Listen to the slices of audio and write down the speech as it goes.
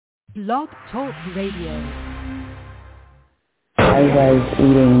Blog Talk Radio. I was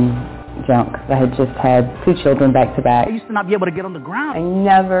eating junk. I had just had 2 children back to back. I used to not be able to get on the ground. I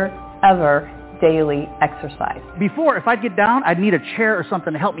never, ever daily exercise. Before, if I'd get down, I'd need a chair or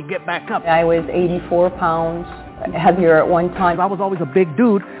something to help me get back up. I was 84 pounds, heavier at one time. I was always a big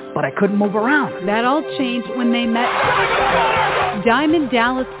dude, but I couldn't move around. That all changed when they met Diamond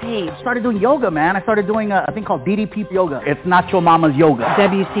Dallas Page. Started doing yoga, man. I started doing a thing called DDP yoga. It's not your mama's yoga.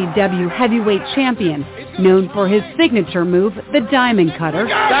 WCW heavyweight champion, known for his signature move, the Diamond Cutter.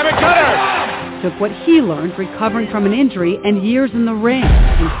 Diamond Cutter! Took what he learned recovering from an injury and years in the ring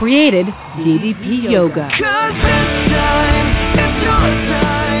and created DDP yoga.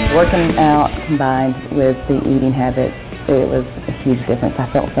 Working out combined with the eating habits, it was a huge difference. I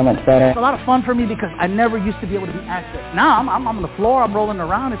felt so much better. It's a lot of fun for me because I never used to be able to be active. Now I'm on the floor, I'm rolling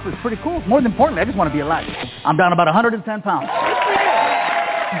around. It's pretty cool. More than importantly, I just want to be alive. I'm down about 110 pounds.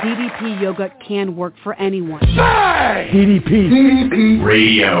 DDP yoga can work for anyone. Hey! DDP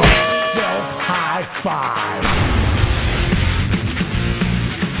Radio. High five.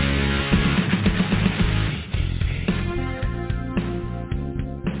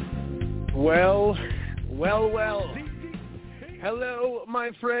 Well. Hello, my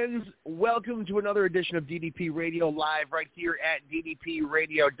friends. Welcome to another edition of DDP Radio Live right here at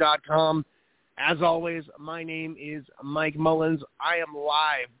ddpradio.com. As always, my name is Mike Mullins. I am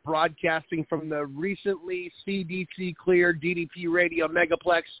live broadcasting from the recently CDC-cleared DDP Radio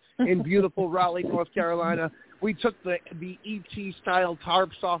Megaplex in beautiful Raleigh, North Carolina. We took the ET-style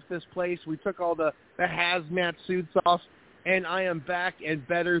tarps off this place. We took all the hazmat suits off, and I am back and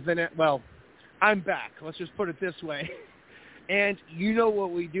better than it. Well, I'm back. Let's just put it this way. And you know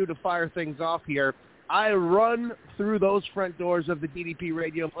what we do to fire things off here. I run through those front doors of the DDP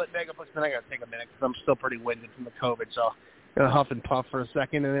Radio Megaplex, and I got to take a minute because I'm still pretty winded from the COVID, so I'm going to huff and puff for a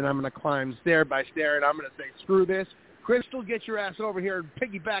second, and then I'm going to climb stair by stair, and I'm going to say, screw this. Crystal, get your ass over here and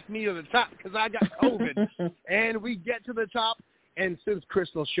piggyback me to the top because I got COVID. And we get to the top, and since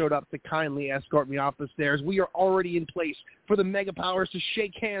Crystal showed up to kindly escort me off the stairs, we are already in place for the Mega Powers to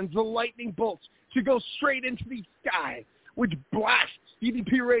shake hands, the lightning bolts to go straight into the sky, which blasts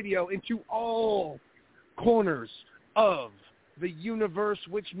DDP Radio into all corners of the universe,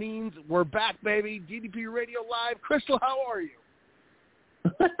 which means we're back, baby. DDP Radio Live. Crystal, how are you?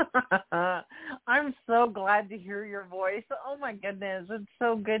 I'm so glad to hear your voice. Oh, my goodness. It's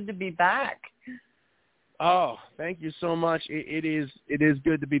so good to be back. Oh, thank you so much. It is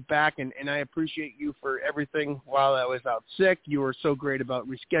good to be back, and I appreciate you for everything while I was out sick. You were so great about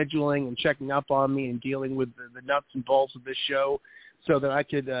rescheduling and checking up on me and dealing with the nuts and bolts of this show so that I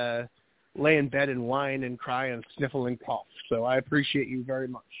could lay in bed and whine and cry and sniffle and cough. So I appreciate you very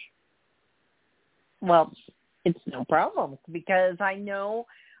much. Well, it's no problem because I know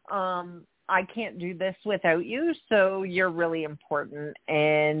I can't do this without you, so you're really important.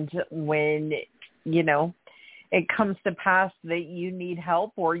 And when it comes to pass that you need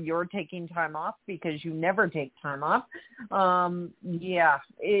help or you're taking time off because you never take time off.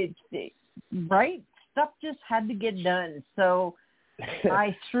 Right? Stuff just had to get done. So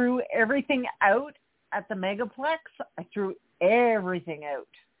I threw everything out at the Megaplex. I threw everything out.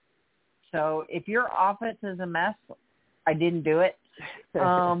 So if your office is a mess, I didn't do it.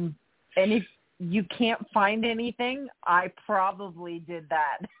 And if you can't find anything, I probably did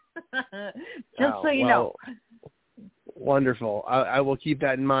that. So you know. Wonderful. I will keep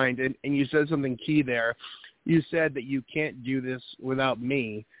that in mind. And you said something key there. You said that you can't do this without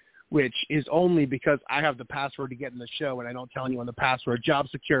me, which is only because I have the password to get in the show and I don't tell anyone the password. Job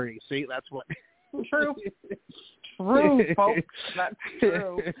security. See, that's what. True. True, folks. That's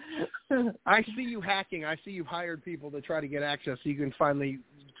true. I see you hacking. I see you've hired people to try to get access so you can finally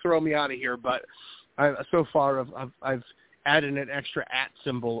throw me out of here. But so far I've added an extra @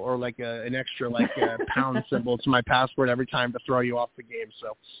 symbol or like an extra pound symbol to my password every time to throw you off the game.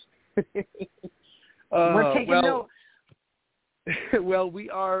 So we're taking note. Well, we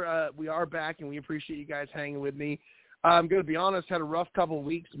are back, and we appreciate you guys hanging with me. I'm going to be honest, had a rough couple of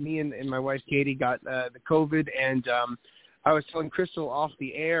weeks. Me and my wife Katie got the COVID, and I was telling Crystal off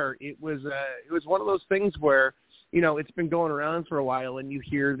the air. It was one of those things where it's been going around for a while, and you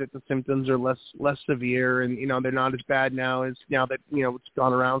hear that the symptoms are less severe, and they're not as bad now that it's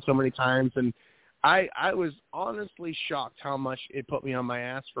gone around so many times. And I was honestly shocked how much it put me on my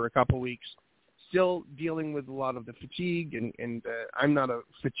ass for a couple of weeks. Still dealing with a lot of the fatigue, and I'm not a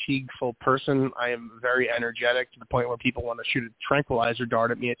fatigueful person. I am very energetic to the point where people want to shoot a tranquilizer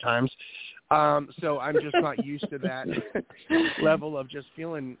dart at me at times. So I'm just not used to that level of just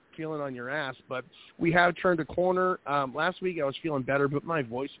feeling on your ass. But we have turned a corner. Last week I was feeling better, but my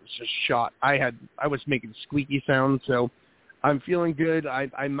voice was just shot. I was making squeaky sounds, so I'm feeling good.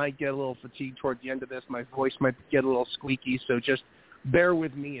 I might get a little fatigued toward the end of this. My voice might get a little squeaky, so just bear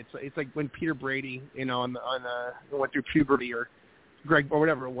with me. It's like when Peter Brady, went through puberty, or Greg or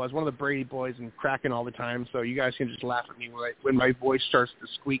whatever it was, one of the Brady boys, and cracking all the time. So you guys can just laugh at me when my voice starts to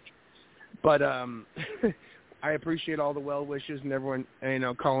squeak. But I appreciate all the well wishes and everyone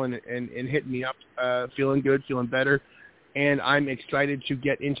calling and hitting me up, feeling good, feeling better, and I'm excited to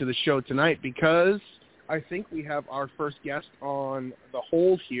get into the show tonight because I think we have our first guest on the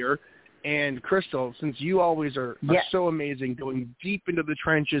hold here. And Crystal, since you always are so amazing, going deep into the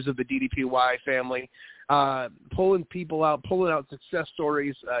trenches of the DDPY family, pulling people out, pulling out success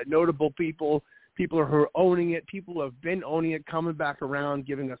stories, notable people who are owning it, people who have been owning it, coming back around,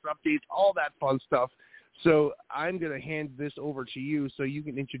 giving us updates, all that fun stuff. So I'm going to hand this over to you so you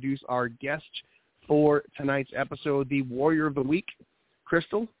can introduce our guest for tonight's episode, the Warrior of the Week.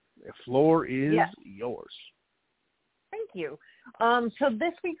 Crystal, the floor is yours. Thank you. So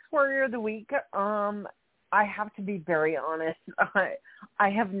this week's Warrior of the Week, I have to be very honest. I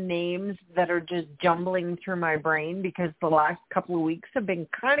have names that are just jumbling through my brain because the last couple of weeks have been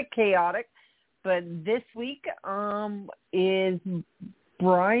kind of chaotic. But this week is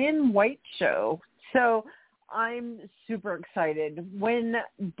Brian White show. So I'm super excited. When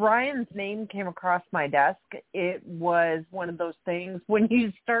Brian's name came across my desk, it was one of those things when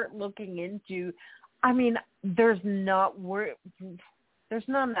you start looking into, there's not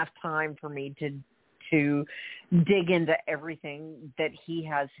enough time for me to dig into everything that he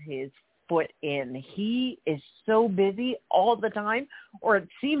has his foot in. He is so busy all the time, or it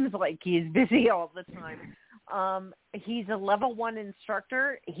seems like he's busy all the time. He's a level 1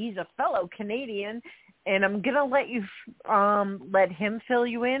 instructor. He's a fellow Canadian, and I'm going to let you let him fill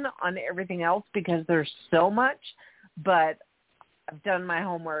you in on everything else because there's so much, but I've done my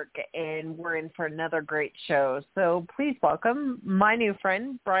homework, and we're in for another great show. So please welcome my new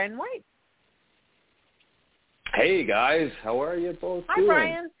friend, Brian White. Hey, guys. How are you both doing? Hi,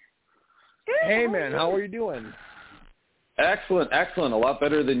 Brian. Good. Hey, man. How are you doing? Excellent. A lot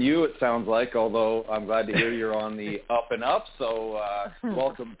better than you, it sounds like, although I'm glad to hear you're on the up and up. So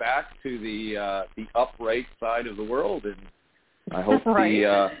welcome back to the upright side of the world. And I hope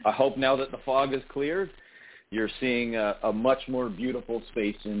I hope now that the fog is cleared, you're seeing a much more beautiful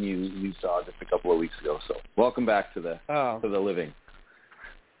space than you saw just a couple of weeks ago. So welcome back to the living.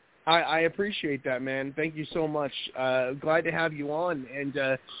 I appreciate that, man. Thank you so much. Glad to have you on, and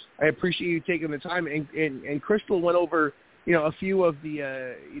I appreciate you taking the time. And Crystal went over, a few of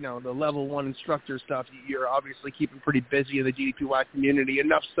the, the level 1 instructor stuff. You're obviously keeping pretty busy in the DDPY community,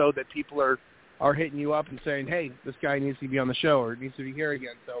 enough so that people are hitting you up and saying, hey, this guy needs to be on the show or needs to be here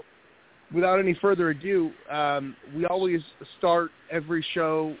again. So without any further ado, we always start every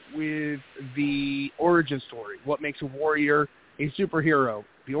show with the origin story. What makes a warrior a superhero?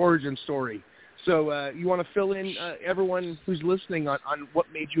 The origin story. So you want to fill in everyone who's listening on what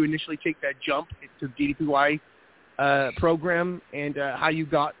made you initially take that jump to the DDPY program and how you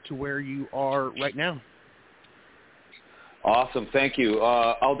got to where you are right now. Awesome. Thank you.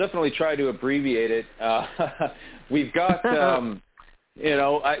 I'll definitely try to abbreviate it. We've got,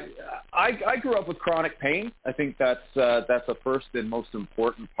 I grew up with chronic pain. I think that's the first and most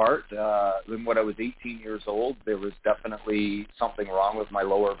important part. When I was 18 years old, there was definitely something wrong with my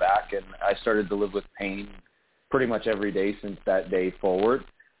lower back, and I started to live with pain pretty much every day since that day forward.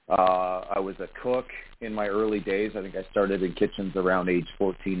 I was a cook in my early days. I think I started in kitchens around age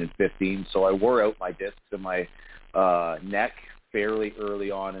 14 and 15, so I wore out my discs in my neck fairly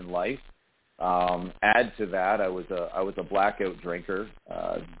early on in life. Add to that, I was a blackout drinker.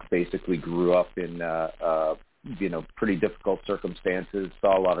 Basically, grew up in pretty difficult circumstances.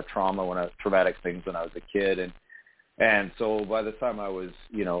 Saw a lot of traumatic things when I was a kid, and so by the time I was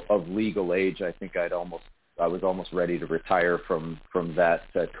of legal age, I think I was almost ready to retire from that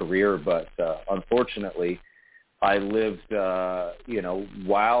career. But unfortunately, I lived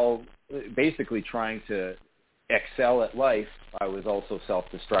while basically trying to excel at life, I was also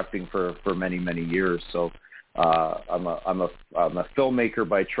self-destructing for many, many years. So I'm a filmmaker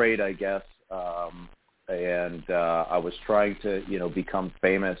by trade, I guess, and I was trying to become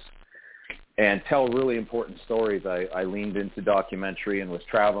famous and tell really important stories. I leaned into documentary and was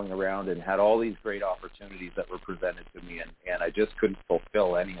traveling around and had all these great opportunities that were presented to me, and I just couldn't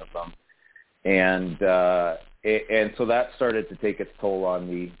fulfill any of them. And so that started to take its toll on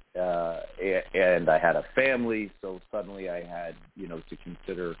me, and I had a family, so suddenly I had, to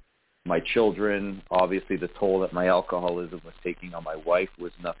consider my children. Obviously, the toll that my alcoholism was taking on my wife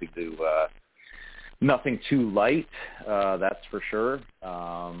was nothing too light. That's for sure.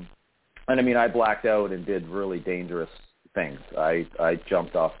 And I mean, I blacked out and did really dangerous things. I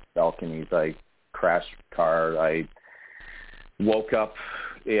jumped off balconies. I crashed a car. I woke up,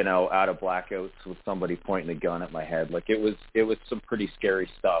 out of blackouts with somebody pointing a gun at my head. Like it was some pretty scary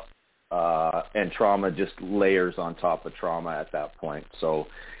stuff. And trauma just layers on top of trauma at that point. So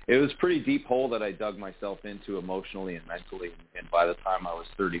it was a pretty deep hole that I dug myself into emotionally and mentally. And by the time I was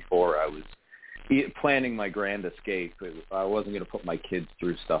 34, I was planning my grand escape. I wasn't going to put my kids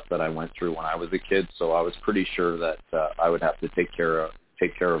through stuff that I went through when I was a kid. So I was pretty sure that I would have to take care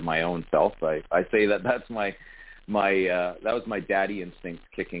of my own self. I say that's that was my daddy instinct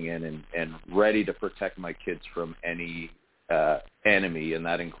kicking in and ready to protect my kids from any enemy, and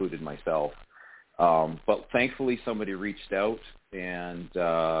that included myself. But thankfully somebody reached out, and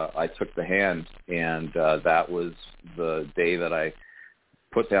I took the hand, and that was the day that I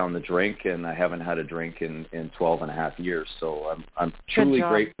put down the drink, and I haven't had a drink in 12 and a half years. So I'm truly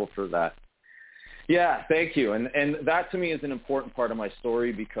grateful for that. Yeah, thank you. And that to me is an important part of my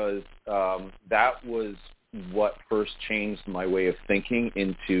story, because that was what first changed my way of thinking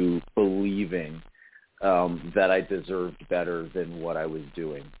into believing that I deserved better than what I was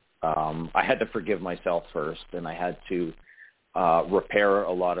doing. I had to forgive myself first, and I had to repair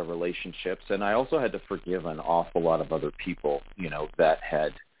a lot of relationships, and I also had to forgive an awful lot of other people, that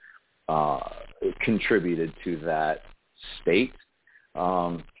had contributed to that state.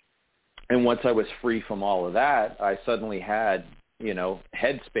 And once I was free from all of that, I suddenly had,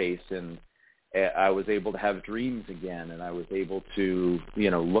 headspace, and I was able to have dreams again, and I was able to,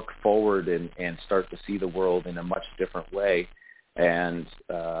 look forward and start to see the world in a much different way. And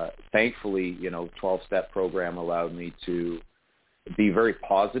thankfully, 12-step program allowed me to be very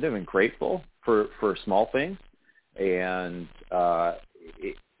positive and grateful for small things. And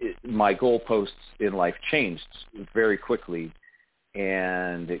my goalposts in life changed very quickly.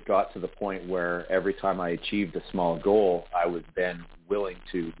 And it got to the point where every time I achieved a small goal, I was then willing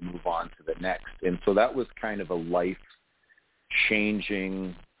to move on to the next. And so that was kind of a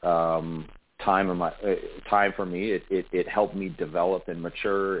life-changing time for me. It helped me develop and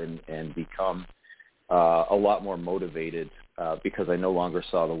mature and become a lot more motivated because I no longer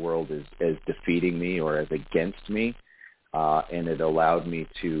saw the world as defeating me or as against me. And it allowed me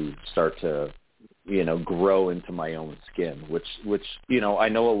to start to grow into my own skin, which I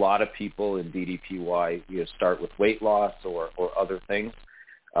know a lot of people in DDPY, start with weight loss or other things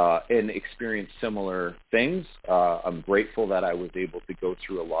and experience similar things. I'm grateful that I was able to go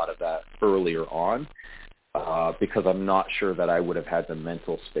through a lot of that earlier on because I'm not sure that I would have had the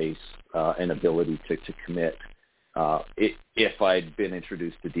mental space and ability to commit if I'd been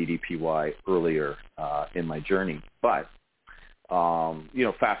introduced to DDPY earlier in my journey. But,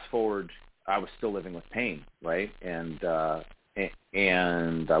 fast forward, I was still living with pain, right? And I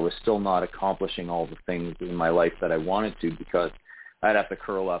was still not accomplishing all the things in my life that I wanted to, because I'd have to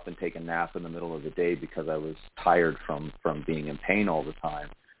curl up and take a nap in the middle of the day because I was tired from being in pain all the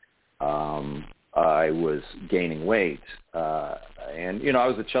time. I was gaining weight. And I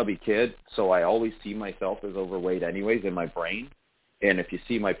was a chubby kid, so I always see myself as overweight anyways in my brain. And if you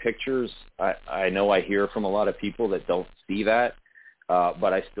see my pictures, I know I hear from a lot of people that don't see that.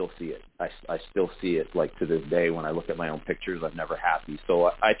 But I still see it. I still see it, like, to this day. When I look at my own pictures, I'm never happy.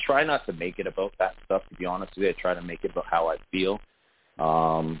 So I try not to make it about that stuff, to be honest with you. I try to make it about how I feel.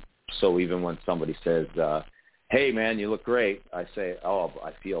 So even when somebody says, hey, man, you look great, I say, oh,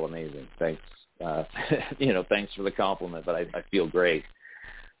 I feel amazing. Thanks. Thanks for the compliment, but I feel great.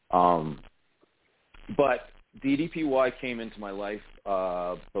 But DDPY came into my life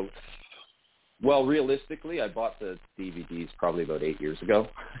well, realistically, I bought the DVDs probably about 8 years ago,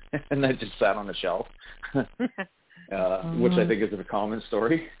 and they just sat on the shelf, which I think is a common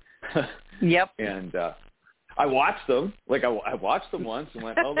story. Yep. And I watched them. Like, I watched them once and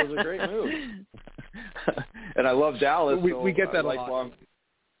went, oh, those are great movies. And I love Dallas. We get that a lot.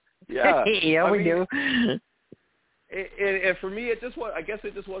 Yeah. Yeah, we do. And for me, I guess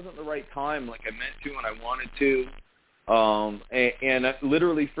it just wasn't the right time. Like, I meant to and I wanted to. And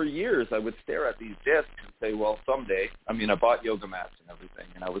literally for years, I would stare at these discs and say, well, someday, I bought yoga mats and everything,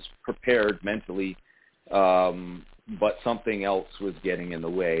 and I was prepared mentally, but something else was getting in the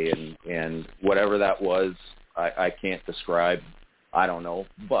way, and whatever that was, I can't describe. I don't know.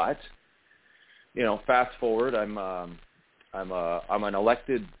 But, fast forward, I'm an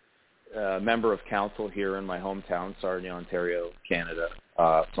elected member of council here in my hometown, Sarnia, Ontario, Canada.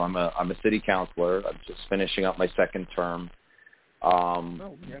 So I'm a city councillor. I'm just finishing up my second term.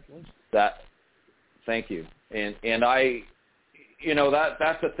 Thank you. And I,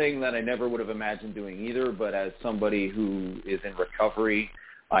 that's a thing that I never would have imagined doing either, but as somebody who is in recovery,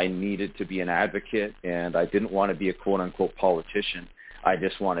 I needed to be an advocate, and I didn't want to be a quote-unquote politician. I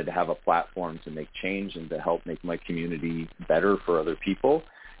just wanted to have a platform to make change and to help make my community better for other people.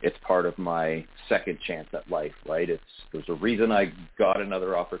 It's part of my second chance at life, right? There's a reason I got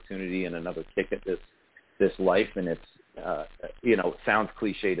another opportunity and another kick at this life, and it's, it sounds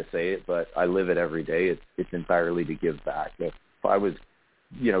cliche to say it, but I live it every day. It's entirely to give back. If I was,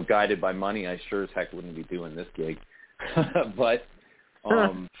 guided by money, I sure as heck wouldn't be doing this gig. But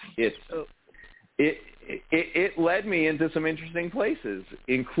it led me into some interesting places,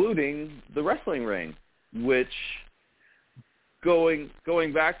 including the wrestling ring, which going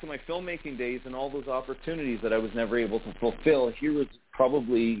back to my filmmaking days and all those opportunities that I was never able to fulfill, here was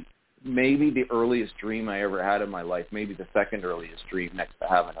probably maybe the earliest dream I ever had in my life, maybe the second earliest dream next to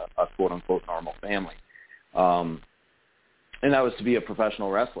having a quote-unquote normal family. And that was to be a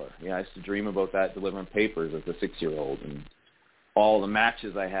professional wrestler. I used to dream about that delivering papers as a 6-year-old, and all the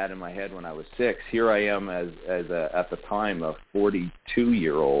matches I had in my head when I was 6. Here I am as at the time, a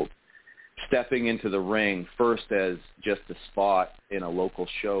 42-year-old, stepping into the ring first as just a spot in a local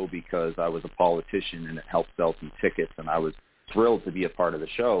show because I was a politician and it helped sell some tickets, and I was thrilled to be a part of the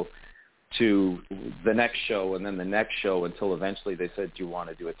show, to the next show and then the next show until eventually they said, do you want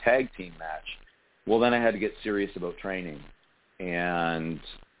to do a tag team match? Well, then I had to get serious about training. And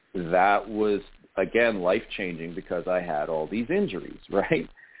that was, again, life-changing because I had all these injuries, right?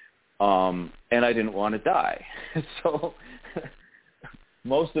 And I didn't want to die. So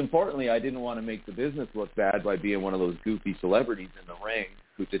most importantly, I didn't want to make the business look bad by being one of those goofy celebrities in the ring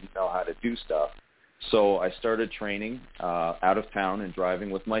who didn't know how to do stuff. So I started training out of town and driving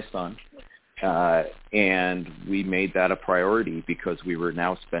with my son, and we made that a priority because we were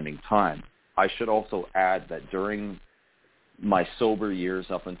now spending time. I should also add that during my sober years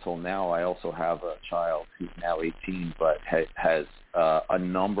up until now, I also have a child who's now 18 but has a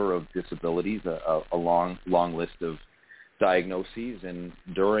number of disabilities, a long list of diagnoses, and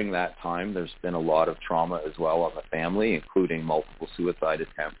during that time there's been a lot of trauma as well on the family, including multiple suicide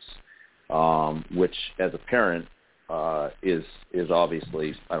attempts, which as a parent is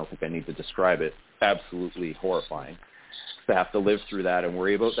obviously, I don't think I need to describe it, absolutely horrifying to have to live through that and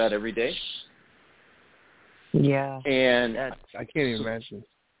worry about that every day. Yeah. And I can't even imagine.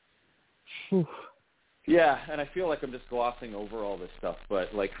 Yeah, and I feel like I'm just glossing over all this stuff,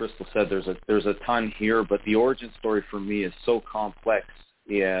 but like Crystal said, there's a ton here, but the origin story for me is so complex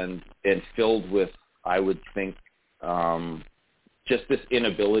and filled with, I would think, just this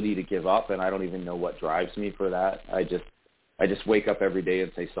inability to give up, and I don't even know what drives me for that. I just wake up every day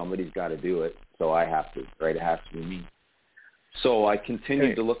and say somebody's got to do it, so I have to, right? It has to be me. So I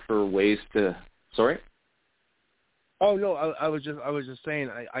continued to look for ways to. Sorry. Oh no, I was just saying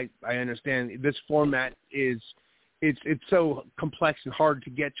I understand this format is it's so complex and hard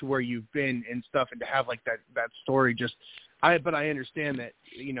to get to where you've been and stuff, and to have like that story but I understand that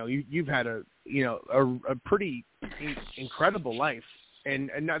you've had a pretty incredible life,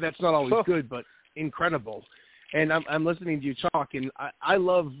 and that's not always good, but incredible. And I'm listening to you talk, and I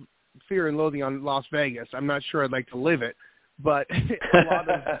love Fear and Loathing on Las Vegas. I'm not sure I'd like to live it, but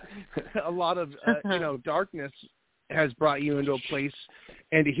a lot of darkness has brought you into a place,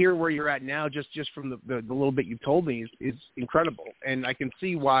 and to hear where you're at now, just from the little bit you've told me, is incredible. And I can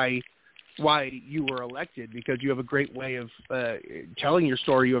see why you were elected, because you have a great way of telling your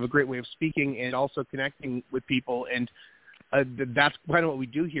story. You have a great way of speaking and also connecting with people, and that's kind of what we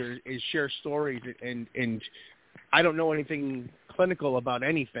do here, is share stories. And I don't know anything clinical about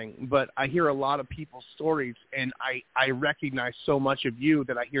anything, but I hear a lot of people's stories, and I recognize so much of you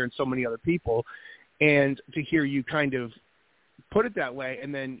that I hear in so many other people. And to hear you kind of put it that way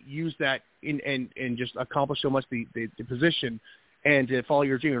and then use that and just accomplish so much the position and to follow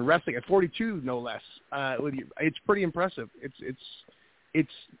your dream in wrestling at 42, no less, with you, it's pretty impressive.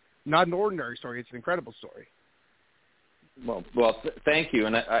 It's not an ordinary story. It's an incredible story. Well, thank you.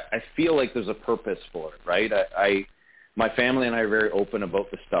 And I feel like there's a purpose for it, right? My family and I are very open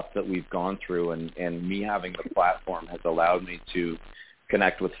about the stuff that we've gone through, and me having the platform has allowed me to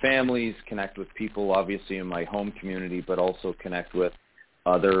connect with families, connect with people obviously in my home community, but also connect with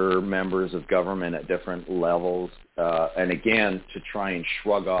other members of government at different levels. And again, to try and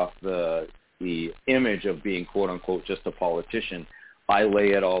shrug off the image of being quote unquote just a politician, I lay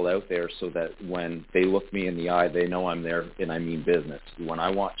it all out there so that when they look me in the eye, they know I'm there and I mean business. When I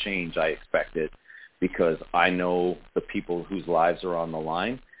want change, I expect it because I know the people whose lives are on the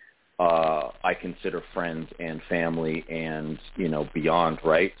line. I consider friends and family and, beyond,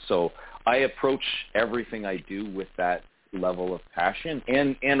 right? So I approach everything I do with that level of passion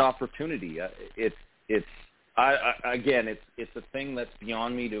and opportunity. It's a thing that's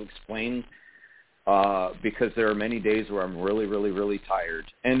beyond me to explain, because there are many days where I'm really, really, really tired.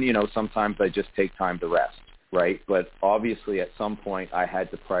 And, sometimes I just take time to rest, right? But obviously at some point I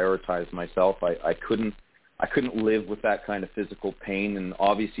had to prioritize myself. I couldn't live with that kind of physical pain, and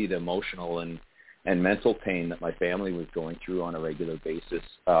obviously the emotional and mental pain that my family was going through on a regular basis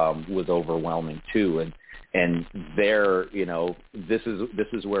was overwhelming too. And there, this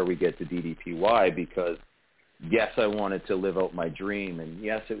is where we get to DDPY, because yes, I wanted to live out my dream, and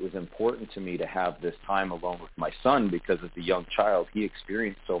yes, it was important to me to have this time alone with my son, because as a young child, he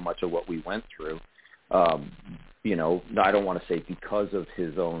experienced so much of what we went through. I don't want to say because of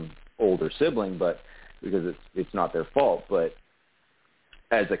his own older sibling, but because it's not their fault. But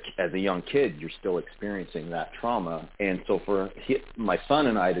as a young kid, you're still experiencing that trauma. And so for my son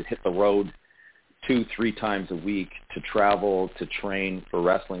and I to hit the road 2-3 times a week to travel, to train for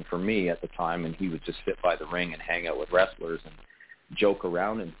wrestling for me at the time, and he would just sit by the ring and hang out with wrestlers and joke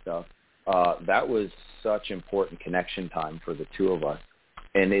around and stuff, that was such important connection time for the two of us.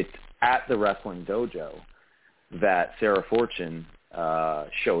 And it's at the wrestling dojo that Sarah Fortune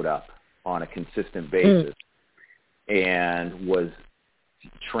showed up on a consistent basis and was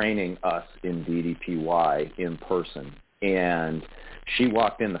training us in DDPY in person. And she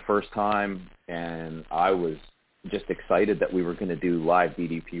walked in the first time, and I was just excited that we were going to do live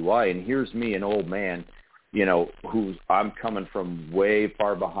DDPY. And here's me, an old man, I'm coming from way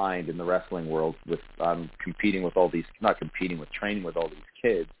far behind in the wrestling world. I'm competing with training with all these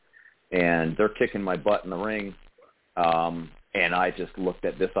kids, and they're kicking my butt in the ring. And I just looked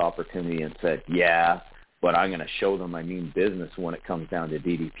at this opportunity and said, yeah, but I'm going to show them I mean business when it comes down to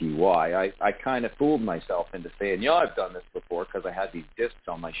DDPY. I kind of fooled myself into saying, I've done this before, because I had these discs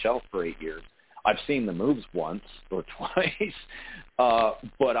on my shelf for 8 years. I've seen the moves once or twice,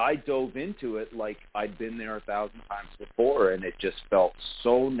 but I dove into it like I'd been there 1,000 times before, and it just felt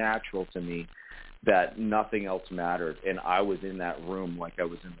so natural to me that nothing else mattered. And I was in that room like I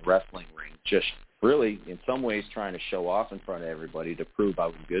was in the wrestling ring, just really in some ways trying to show off in front of everybody to prove I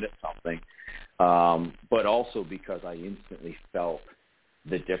was good at something, but also because I instantly felt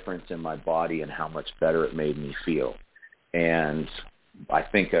the difference in my body and how much better it made me feel. And I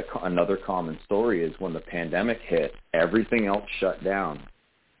think another common story is when the pandemic hit, everything else shut down,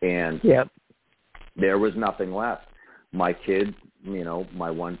 and there was nothing left. My kid, my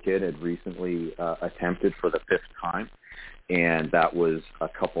one kid had recently attempted for the 5th time, and that was a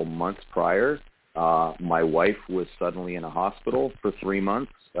couple months prior. My wife was suddenly in a hospital for 3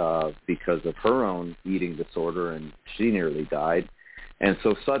 months because of her own eating disorder, and she nearly died. And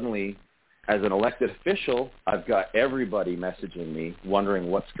so suddenly, as an elected official, I've got everybody messaging me,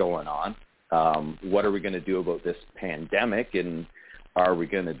 wondering what's going on. What are we going to do about this pandemic, and are we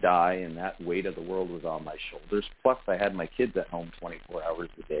going to die? And that weight of the world was on my shoulders. Plus, I had my kids at home 24 hours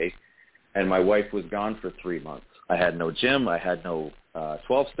a day, and my wife was gone for 3 months. I had no gym. I had no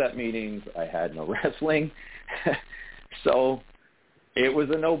 12-step meetings. I had no wrestling. So it was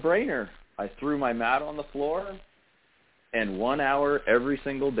a no-brainer. I threw my mat on the floor, and 1 hour every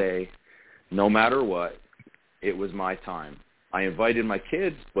single day, no matter what, it was my time. I invited my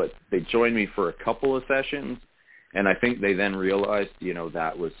kids, but they joined me for a couple of sessions, and I think they then realized,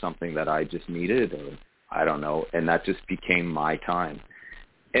 that was something that I just needed, or I don't know, and that just became my time.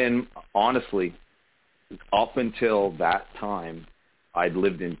 And honestly, up until that time, I'd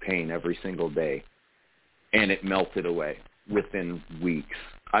lived in pain every single day, and it melted away within weeks.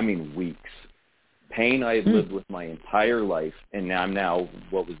 I mean, weeks. Pain I had lived with my entire life, and I'm now,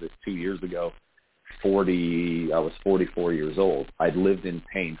 2 years ago, I was 44 years old. I'd lived in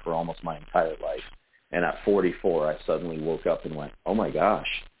pain for almost my entire life, and at 44, I suddenly woke up and went, oh my gosh,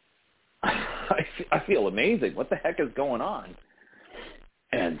 I feel amazing. What the heck is going on?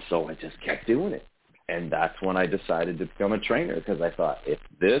 And so I just kept doing it. And that's when I decided to become a trainer, because I thought, if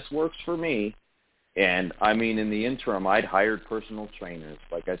this works for me, and I mean, in the interim, I'd hired personal trainers.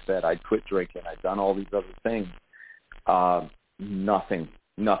 Like I said, I'd quit drinking. I'd done all these other things.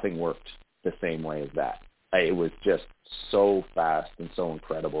 Nothing worked the same way as that. It was just so fast and so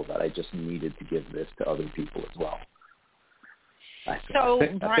incredible that I just needed to give this to other people as well. I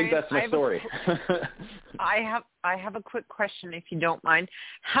think that's my story. I have a quick question, if you don't mind.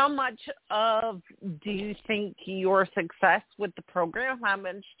 How much do you think your success with the program, how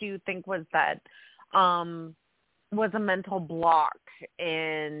much do you think was that was a mental block,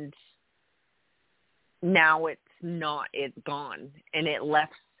 and now it's gone, and it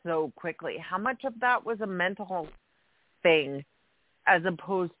left so quickly. How much of that was a mental thing as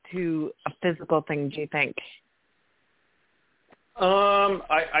opposed to a physical thing, do you think?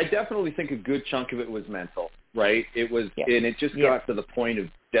 I definitely think a good chunk of it was mental, right? It was, and it just got to the point of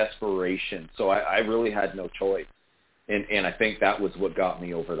desperation. So I really had no choice. And I think that was what got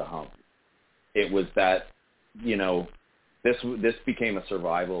me over the hump. It was that, this became a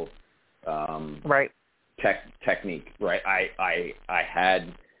survival technique, right? I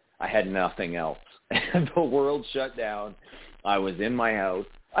had nothing else. The world shut down. I was in my house.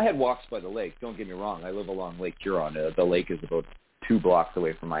 I had walks by the lake. Don't get me wrong. I live along Lake Huron. The lake is about 2 blocks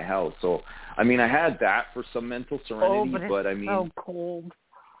away from my house. So, I had that for some mental serenity. But it's so cold.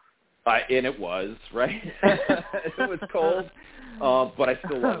 And it was, right? It was cold. But I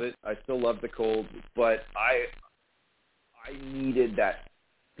still love it. I still love the cold. But I needed that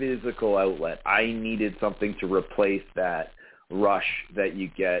physical outlet. I needed something to replace that rush that you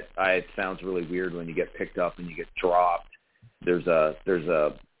get. It sounds really weird when you get picked up and you get dropped. There's a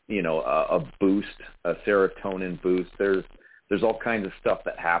boost, a serotonin boost. There's all kinds of stuff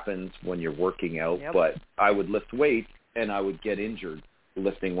that happens when you're working out. Yep. But I would lift weights and I would get injured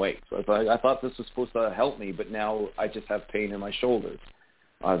lifting weights. So I thought this was supposed to help me, but now I just have pain in my shoulders.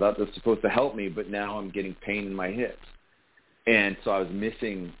 I thought this was supposed to help me, but now I'm getting pain in my hips. And so I was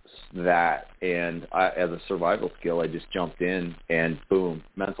missing that, and as a survival skill, I just jumped in, and boom,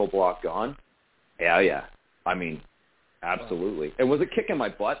 mental block gone. Yeah. Absolutely. And was it kicking my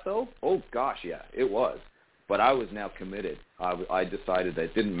butt, though? Oh, gosh, yeah, it was. But I was now committed. I decided that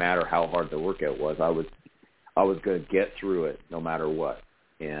it didn't matter how hard the workout was. I was going to get through it no matter what.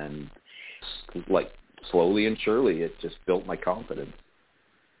 And, slowly and surely, it just built my confidence.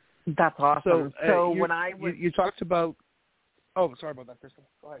 That's awesome. So when you talked about... Oh, sorry about that, Crystal.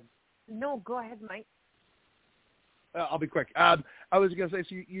 Go ahead. No, go ahead, Mike. I'll be quick. I was going to say,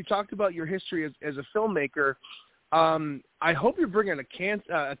 so you talked about your history as a filmmaker. I hope you're bringing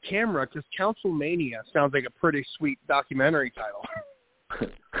a camera, because Councilmania sounds like a pretty sweet documentary title.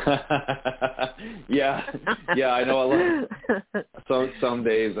 Yeah, I know. Some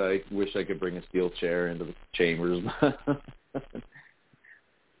days I wish I could bring a steel chair into the chambers.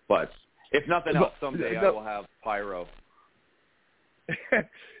 But if nothing else, someday I will have pyro.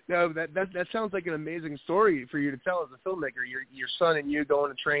 No, that sounds like an amazing story for you to tell as a filmmaker. Your son and you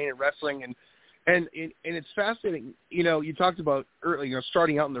going to train and wrestling, and it's fascinating. You talked about early,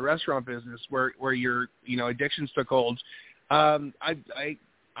 starting out in the restaurant business where your addictions took hold.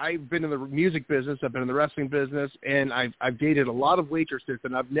 I've been in the music business, I've been in the wrestling business, and I've dated a lot of waitresses,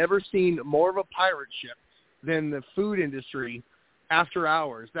 and I've never seen more of a pirate ship than the food industry. After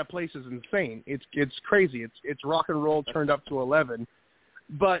hours, that place is insane. It's crazy. It's rock and roll turned up to 11.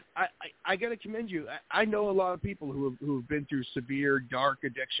 But I got to commend you. I know a lot of people who've been through severe dark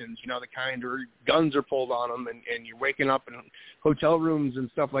addictions. The kind where guns are pulled on them, and you're waking up in hotel rooms and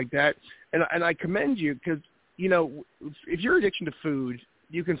stuff like that. And I commend you because if your addiction to food,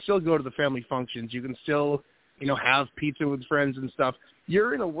 you can still go to the family functions. You can still have pizza with friends and stuff.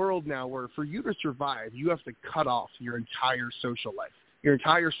 You're in a world now where for you to survive, you have to cut off your entire social life, your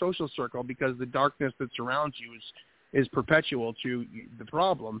entire social circle, because the darkness that surrounds you is perpetual to the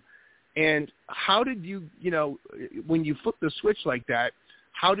problem. And how did you, when you flip the switch like that,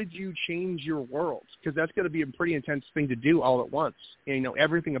 how did you change your world? Because that's going to be a pretty intense thing to do all at once.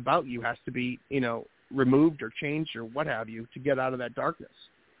 Everything about you has to be, removed or changed or what have you to get out of that darkness.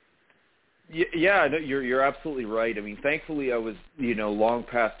 Yeah, no, you're absolutely right. Thankfully I was, long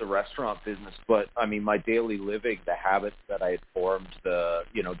past the restaurant business, but my daily living, the habits that I had formed, the,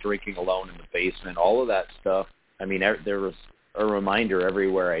 drinking alone in the basement, all of that stuff. There was a reminder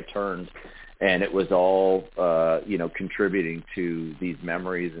everywhere I turned, and it was all, contributing to these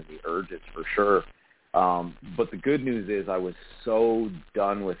memories and the urges for sure. But the good news is I was so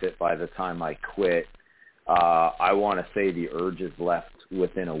done with it by the time I quit. I want to say the urges left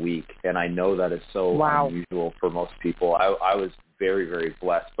within a week, and I know that is so unusual for most people. I was very, very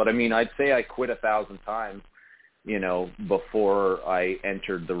blessed. But I'd say I quit 1,000 times, before I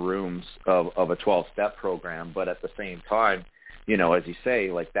entered the rooms of a 12-step program. But at the same time, as you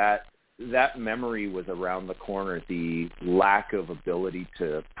say, like that memory was around the corner. The lack of ability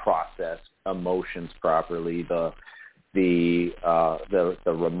to process emotions properly, the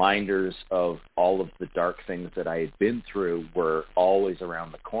reminders of all of the dark things that I had been through were always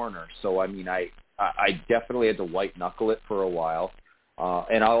around the corner. So I definitely had to white knuckle it for a while.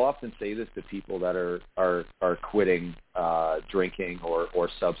 And I'll often say this to people that are quitting drinking or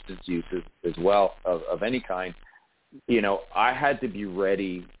substance use as well of any kind. I had to be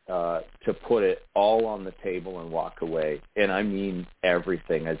ready to put it all on the table and walk away. And I mean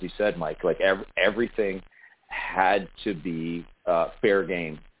everything, as you said, Mike. Like everything had to be fair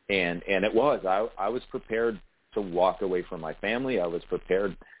game, and it was. I was prepared to walk away from my family. I was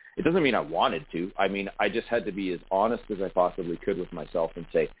prepared. It doesn't mean I wanted to. I mean, I just had to be as honest as I possibly could with myself and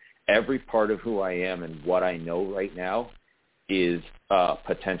say every part of who I am and what I know right now is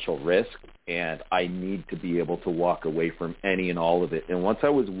potential risk, and I need to be able to walk away from any and all of it. And once I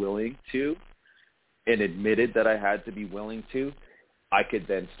was willing to and admitted that I had to be willing to, I could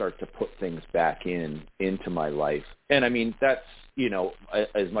then start to put things back into my life. And I mean, that's,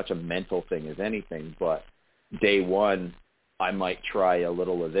 as much a mental thing as anything, but day one, I might try a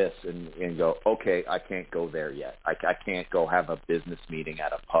little of this and go, okay, I can't go there yet. I can't go have a business meeting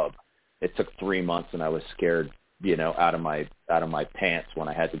at a pub. It took 3 months and I was scared, out of my pants when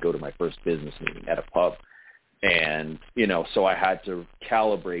I had to go to my first business meeting at a pub. And, so I had to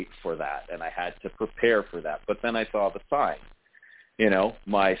calibrate for that and I had to prepare for that. But then I saw the signs.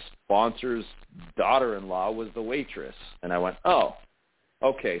 My sponsor's daughter-in-law was the waitress. And I went, oh,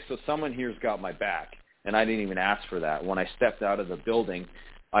 okay, so someone here's got my back. And I didn't even ask for that. When I stepped out of the building,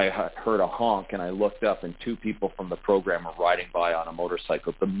 I heard a honk, and I looked up, and 2 people from the program were riding by on a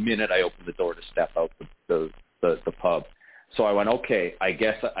motorcycle the minute I opened the door to step out the pub. So I went, okay, I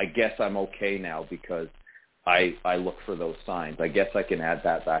guess I'm okay now because I look for those signs. I guess I can add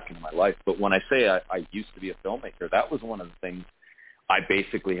that back into my life. But when I say I used to be a filmmaker, that was one of the things I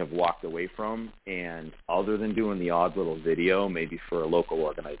basically have walked away from. And other than doing the odd little video, maybe for a local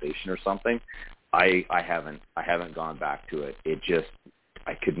organization or something, I haven't gone back to it. It just,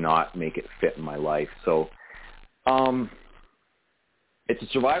 I could not make it fit in my life. So, it's a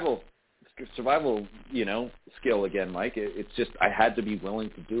survival, skill again, Mike. It's just, I had to be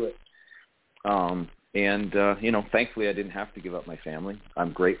willing to do it. Thankfully I didn't have to give up my family.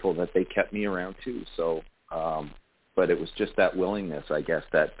 I'm grateful that they kept me around too. So, but it was just that willingness, I guess,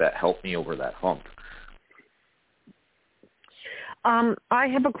 that helped me over that hump. I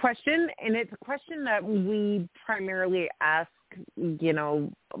have a question, and it's a question that we primarily ask,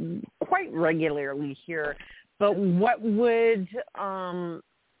 quite regularly here. But what would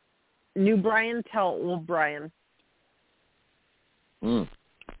new Brian tell old Brian?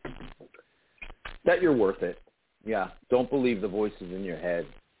 That you're worth it. Yeah. Don't believe the voices in your head.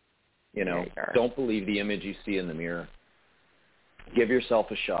 Don't believe the image you see in the mirror. Give yourself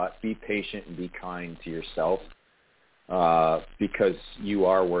a shot. Be patient and be kind to yourself. Because you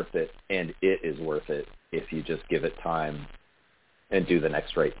are worth it, and it is worth it if you just give it time and do the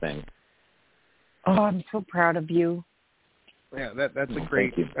next right thing. Oh, I'm so proud of you. Yeah, that's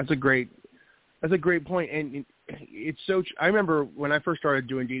a great point, and it's so. I remember when I first started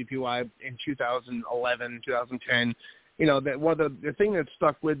doing DDP Live in 2011, 2010. That one of the thing that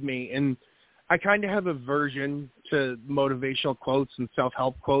stuck with me, and I kind of have a aversion to motivational quotes and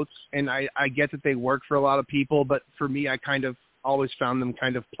self-help quotes, and I get that they work for a lot of people, but for me, I kind of always found them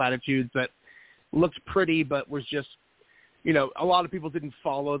kind of platitudes that looked pretty, but was just, a lot of people didn't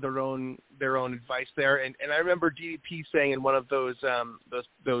follow their own advice there. And I remember DDP saying in one of those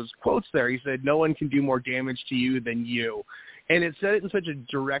quotes there, he said, "No one can do more damage to you than you," and it said it in such a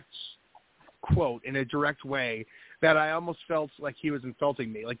direct quote, in a direct way, that I almost felt like he was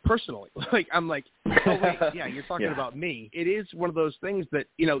insulting me, like personally. Like, I'm like, oh, wait, yeah, you're talking about me. It is one of those things that,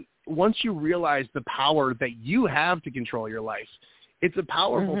 once you realize the power that you have to control your life, it's a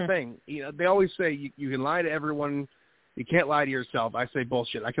powerful thing. They always say you can lie to everyone. You can't lie to yourself. I say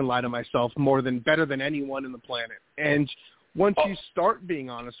bullshit. I can lie to myself better than anyone in the planet. And once you start being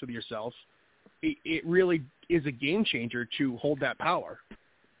honest with yourself, it really is a game changer to hold that power.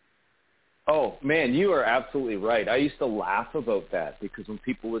 Oh, man, you are absolutely right. I used to laugh about that because when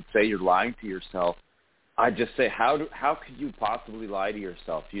people would say you're lying to yourself, I'd just say, how could you possibly lie to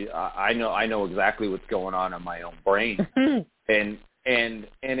yourself? I know exactly what's going on in my own brain. and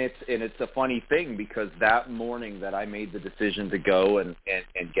it's a funny thing because that morning that I made the decision to go and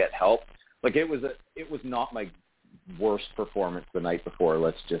get help, like it was not my worst performance the night before,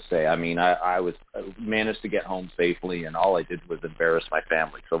 let's just say. I mean, I managed to get home safely, and all I did was embarrass my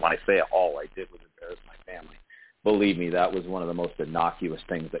family. So when I say all I did was embarrass my family, believe me, that was one of the most innocuous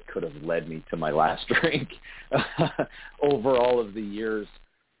things that could have led me to my last drink over all of the years.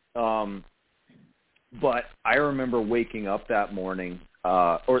 But I remember waking up that morning,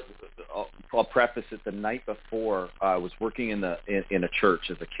 or I'll preface it, the night before, I was working in a church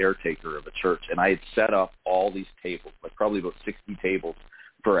as a caretaker of a church, and I had set up all these tables, like probably about 60 tables,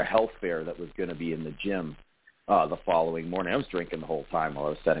 for a health fair that was going to be in the gym. the following morning. I was drinking the whole time while I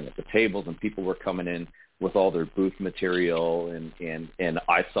was setting up the tables, and people were coming in with all their booth material, and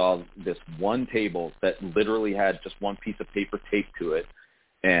I saw this one table that literally had just one piece of paper taped to it,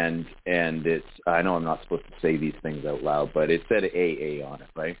 and it's, I know I'm not supposed to say these things out loud, but it said AA on it,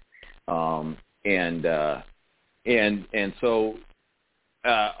 right? And so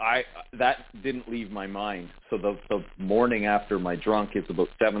that didn't leave my mind. So the morning after my drunk, it's about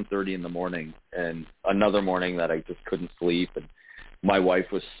 7:30 in the morning, and another morning that I just couldn't sleep, and my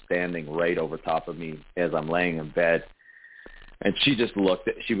wife was standing right over top of me as I'm laying in bed, and she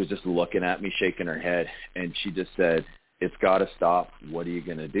was just looking at me, shaking her head, and she just said, "It's got to stop. What are you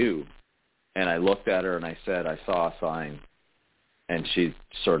going to do?" And I looked at her and I said, "I saw a sign." And she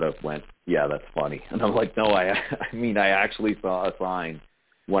sort of went, "Yeah, that's funny." And I'm like, "No, I actually saw a sign.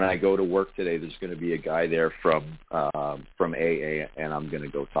 When I go to work today, there's going to be a guy there from AA, and I'm going to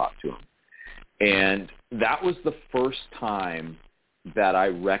go talk to him." And that was the first time that I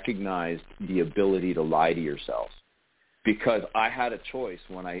recognized the ability to lie to yourself, because I had a choice.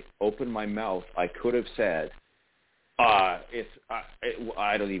 When I opened my mouth, I could have said, I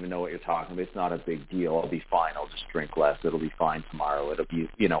don't even know what you're talking about. It's not a big deal. I'll be fine. I'll just drink less. It'll be fine tomorrow. It'll be,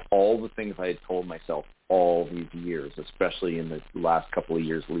 all the things I had told myself all these years, especially in the last couple of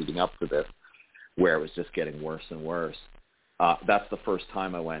years leading up to this, where it was just getting worse and worse. That's the first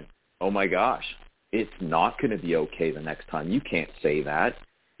time I went, oh my gosh, it's not going to be okay the next time. You can't say that.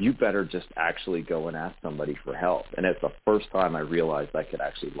 You better just actually go and ask somebody for help. And it's the first time I realized I could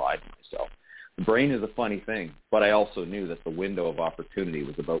actually lie to myself. The brain is a funny thing, but I also knew that the window of opportunity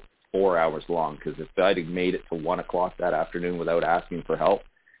was about 4 hours long, because if I'd have made it to 1 o'clock that afternoon without asking for help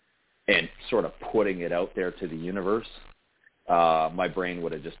and sort of putting it out there to the universe, my brain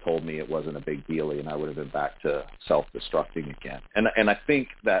would have just told me it wasn't a big deal, and I would have been back to self-destructing again. And I think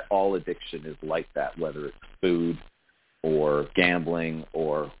that all addiction is like that, whether it's food or gambling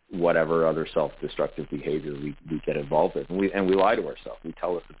or whatever other self-destructive behavior we get involved in. And we lie to ourselves. We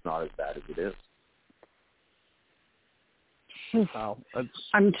tell us it's not as bad as it is. Wow.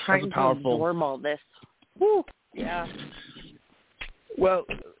 I'm trying to absorb all this. Woo. Yeah. Well,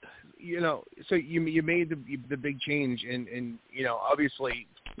 so you made the big change, and obviously,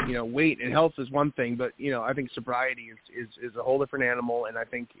 weight and health is one thing, but I think sobriety is a whole different animal, and I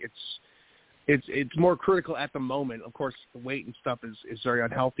think it's more critical at the moment. Of course, the weight and stuff is very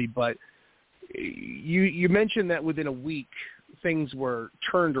unhealthy, but you mentioned that within a week things were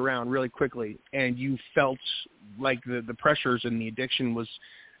turned around really quickly, and you felt like the pressures and the addiction was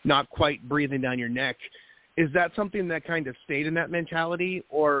not quite breathing down your neck. Is that something that kind of stayed in that mentality,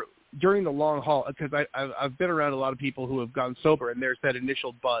 or during the long haul? Because I've been around a lot of people who have gotten sober, and there's that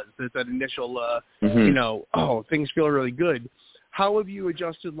initial buzz, there's that initial, things feel really good. How have you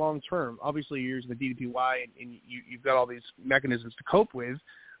adjusted long term? Obviously, you're using the DDPY, and you've got all these mechanisms to cope with.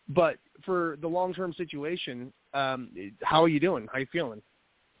 But for the long term situation, how are you doing? How are you feeling?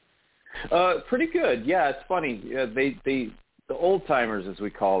 Pretty good. Yeah, it's funny. The old timers, as we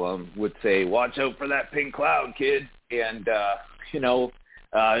call them, would say, "Watch out for that pink cloud, kid," and it'll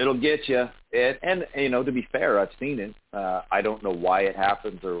get you. And to be fair, I've seen it. I don't know why it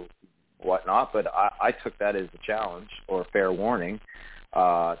happens or whatnot, but I took that as a challenge or a fair warning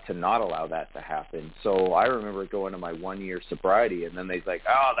to not allow that to happen. So I remember going to my 1 year sobriety, and then they's like,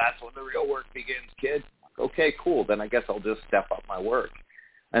 "Oh, that's when the real work begins, kid." Okay, cool. Then I guess I'll just step up my work.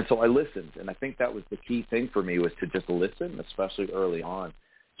 And so I listened, and I think that was the key thing for me, was to just listen, especially early on,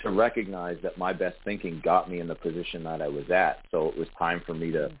 to recognize that my best thinking got me in the position that I was at. So it was time for me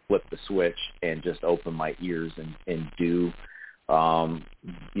to flip the switch and just open my ears and do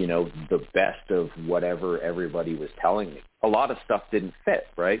the best of whatever everybody was telling me. A lot of stuff didn't fit,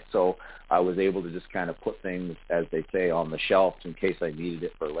 right? So I was able to just kind of put things, as they say, on the shelf in case I needed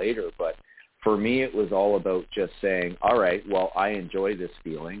it for later. But for me, it was all about just saying, all right, well, I enjoy this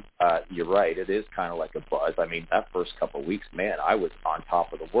feeling. You're right. It is kind of like a buzz. I mean, that first couple of weeks, man, I was on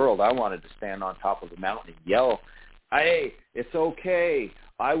top of the world. I wanted to stand on top of the mountain and yell, "Hey, it's okay.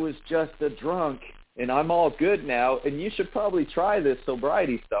 I was just a drunk, and I'm all good now, and you should probably try this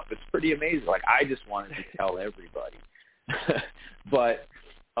sobriety stuff. It's pretty amazing." Like, I just wanted to tell everybody. But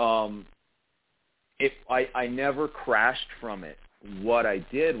I never crashed from it. What I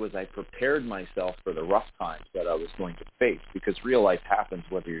did was I prepared myself for the rough times that I was going to face, because real life happens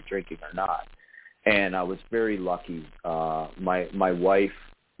whether you're drinking or not. And I was very lucky. My wife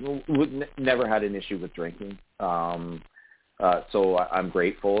never had an issue with drinking. So I'm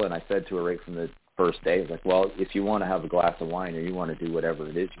grateful, and I said to her right from the first day, like, well, if you want to have a glass of wine or you want to do whatever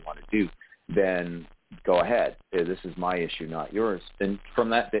it is you want to do, then go ahead. This is my issue, not yours. And from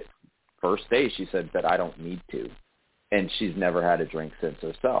that day, first day she said that I don't need to, and she's never had a drink since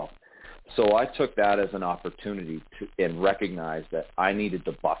herself. So I took that as an opportunity to and recognized that I needed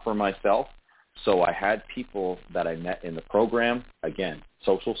to buffer myself. So I had people that I met in the program. Again,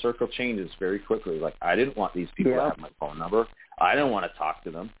 social circle changes very quickly. Like, I didn't want these people to have my phone number. I didn't want to talk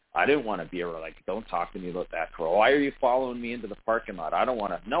to them. I didn't want to be able to, like, don't talk to me about that girl. Why are you following me into the parking lot? I don't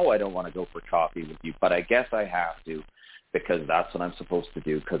want to go for coffee with you, but I guess I have to because that's what I'm supposed to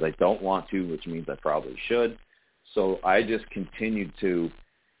do because I don't want to, which means I probably should. So I just continued to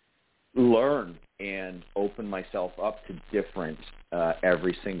learn and open myself up to different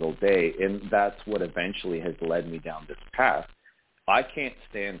every single day, and that's what eventually has led me down this path. I can't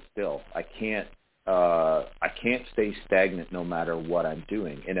stand still. I can't stay stagnant no matter what I'm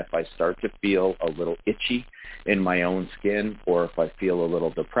doing. And if I start to feel a little itchy in my own skin, or if I feel a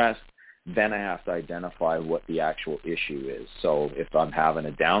little depressed, then I have to identify what the actual issue is. So if I'm having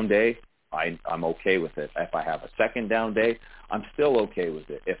a down day, I'm okay with it. If I have a second down day, I'm still okay with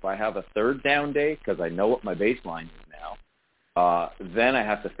it. If I have a third down day, because I know what my baseline is now, then I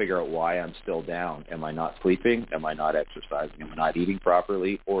have to figure out why I'm still down. Am I not sleeping? Am I not exercising? Am I not eating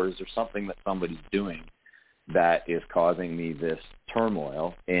properly? Or is there something that somebody's doing that is causing me this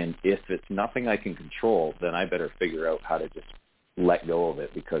turmoil? And if it's nothing I can control, then I better figure out how to just let go of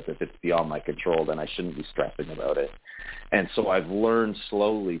it, because if it's beyond my control, then I shouldn't be stressing about it. And so I've learned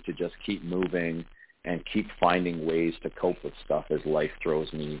slowly to just keep moving and keep finding ways to cope with stuff as life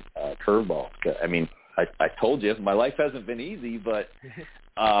throws me curveballs. I mean, I told you my life hasn't been easy, but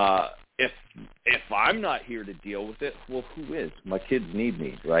if I'm not here to deal with it, well, who is? My kids need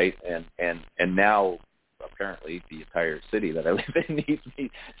me, right? And now apparently the entire city that I live in needs me.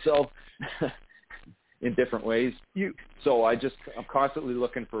 So in different ways. So I'm constantly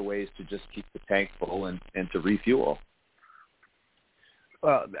looking for ways to just keep the tank full and to refuel.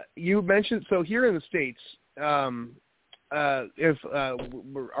 You mentioned, so here in the States, if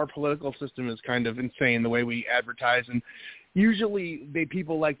our political system is kind of insane the way we advertise, and usually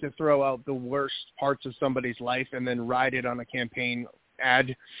people like to throw out the worst parts of somebody's life and then ride it on a campaign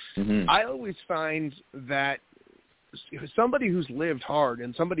ad. Mm-hmm. I always find that somebody who's lived hard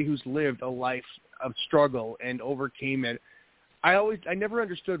and somebody who's lived a life of struggle and overcame it, I never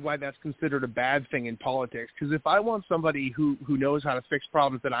understood why that's considered a bad thing in politics. Because if I want somebody who knows how to fix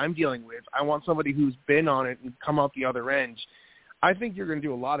problems that I'm dealing with, I want somebody who's been on it and come out the other end. I think you're going to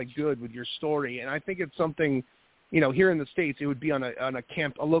do a lot of good with your story, and I think it's something, here in the States, it would be on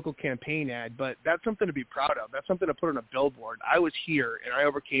a local campaign ad, but that's something to be proud of. That's something to put on a billboard. I was here and I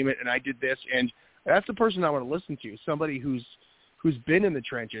overcame it and I did this, and that's the person I want to listen to. Somebody who's been in the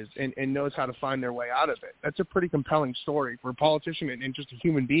trenches and knows how to find their way out of it. That's a pretty compelling story for a politician and just a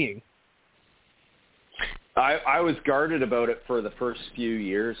human being. I was guarded about it for the first few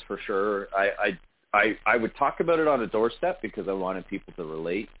years, for sure. I would talk about it on a doorstep because I wanted people to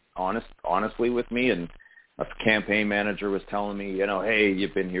relate honestly with me. And a campaign manager was telling me, hey,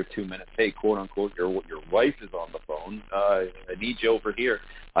 you've been here 2 minutes. Hey, quote unquote, your wife is on the phone. I need you over here.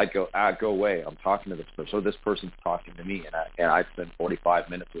 I'd go, go away. I'm talking to this person. So this person's talking to me, and I'd spend 45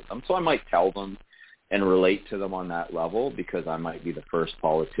 minutes with them. So I might tell them and relate to them on that level because I might be the first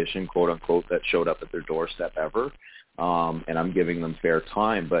politician, quote unquote, that showed up at their doorstep ever. And I'm giving them fair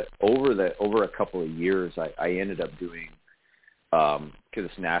time. But over a couple of years, I ended up doing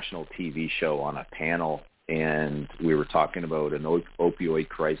this national TV show on a panel, and we were talking about an opioid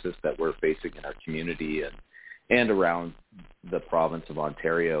crisis that we're facing in our community and around the province of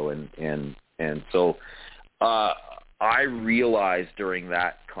Ontario. And so I realized during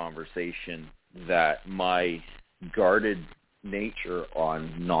that conversation that my guarded nature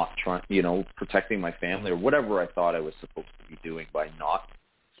on not trying, protecting my family or whatever I thought I was supposed to be doing by not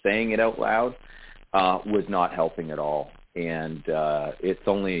saying it out loud was not helping at all. And it's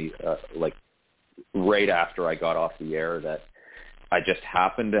only right after I got off the air that I just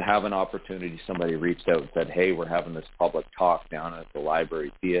happened to have an opportunity. Somebody reached out and said, hey, we're having this public talk down at the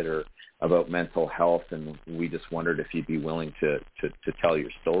Library Theater about mental health, and we just wondered if you'd be willing to tell your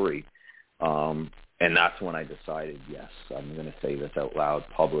story. And that's when I decided, yes, I'm going to say this out loud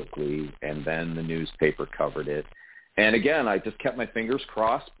publicly. And then the newspaper covered it. And again, I just kept my fingers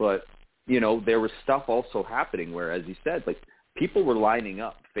crossed, but there was stuff also happening where, as you said, people were lining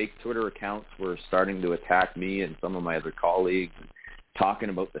up. Fake Twitter accounts were starting to attack me and some of my other colleagues, and talking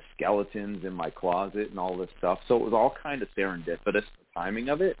about the skeletons in my closet and all this stuff. So it was all kind of serendipitous, the timing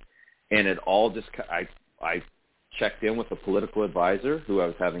of it. And it all just, I checked in with a political advisor who I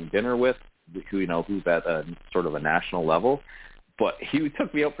was having dinner with, who's at a sort of a national level. But he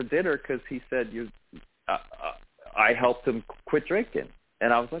took me out for dinner because he said, I helped him quit drinking.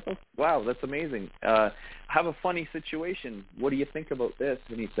 And I was like, oh, wow, that's amazing. I have a funny situation. What do you think about this?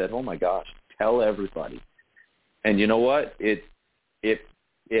 And he said, oh, my gosh, tell everybody. And you know what? It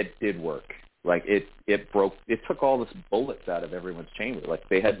did work. Like, it took all the bullets out of everyone's chamber. Like,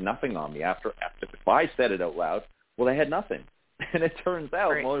 they had nothing on me. After if I said it out loud, well, they had nothing. And it turns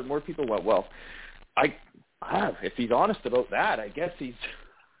out more people went, well, if he's honest about that, I guess he's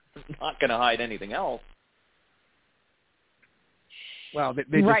not going to hide anything else. Wow, they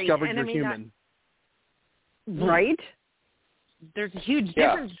discovered you're human. Right? There's a huge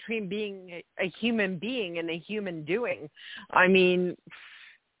difference between being a human being and a human doing. I mean,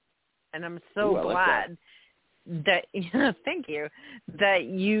 and I'm so glad that thank you, that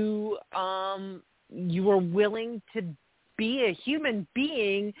you were willing to be a human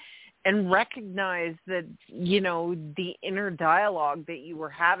being and recognize that, the inner dialogue that you were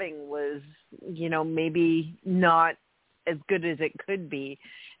having was, maybe not as good as it could be,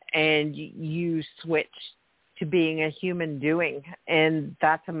 and you switched to being a human doing, and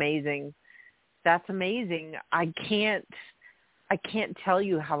that's amazing. That's amazing. I can't tell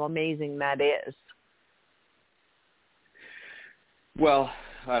you how amazing that is. Well,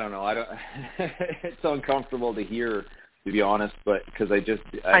 I don't know. It's uncomfortable to hear, to be honest, but because it just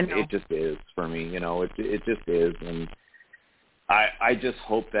is for me. It just is, and I just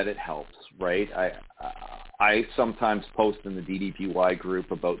hope that it helps. Right? I sometimes post in the DDPY group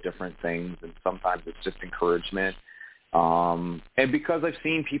about different things, and sometimes it's just encouragement. And because I've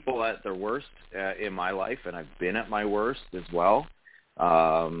seen people at their worst in my life, and I've been at my worst as well,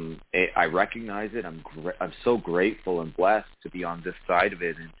 I recognize it. I'm so grateful and blessed to be on this side of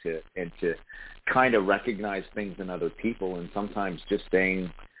it, and to kind of recognize things in other people. And sometimes just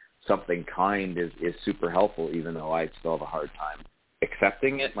saying something kind is super helpful, even though I still have a hard time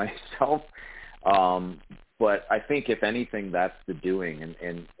accepting it myself. But I think if anything, that's the doing,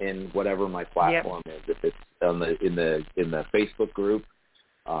 and whatever my platform is, if it's in the Facebook group,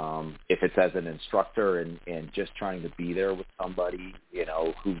 if it's as an instructor and just trying to be there with somebody,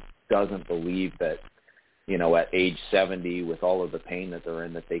 who doesn't believe that, at age 70 with all of the pain that they're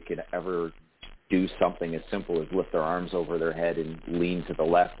in, that they could ever do something as simple as lift their arms over their head and lean to the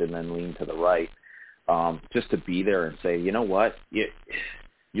left and then lean to the right, just to be there and say, you know what,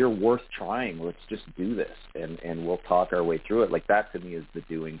 you're worth trying. Let's just do this, and we'll talk our way through it. Like, that to me is the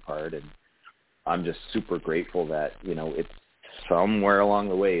doing part, and I'm just super grateful that, it's somewhere along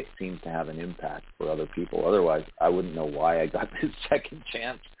the way it seems to have an impact for other people. Otherwise, I wouldn't know why I got this second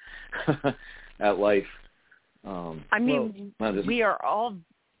chance at life. We are all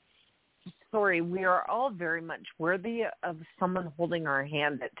very much worthy of someone holding our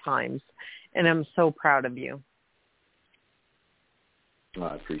hand at times, and I'm so proud of you. Oh,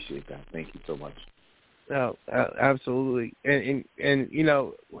 I appreciate that. Thank you so much. Oh, absolutely. And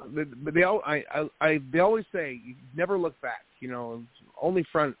but they always say you never look back. Only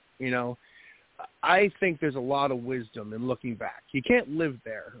front. I think there's a lot of wisdom in looking back. You can't live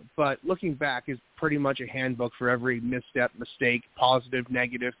there, but looking back is pretty much a handbook for every misstep, mistake, positive,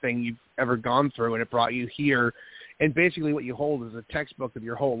 negative thing you've ever gone through, and it brought you here. And basically, what you hold is a textbook of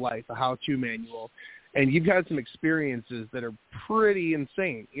your whole life, a how-to manual. And you've had some experiences that are pretty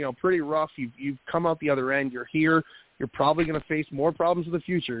insane, pretty rough. You've come out the other end. You're here. You're probably going to face more problems in the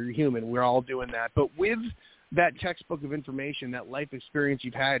future. You're human. We're all doing that. But with that textbook of information, that life experience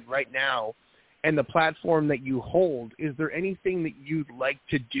you've had right now, and the platform that you hold, is there anything that you'd like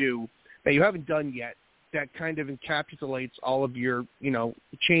to do that you haven't done yet that kind of encapsulates all of your,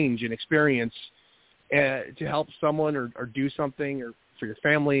 change and experience to help someone or do something, or for your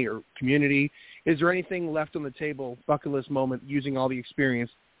family or community? Is there anything left on the table, bucket list moment, using all the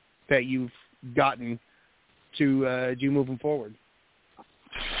experience that you've gotten to do moving forward?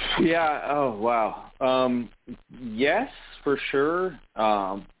 Yeah. Oh, wow. Yes, for sure.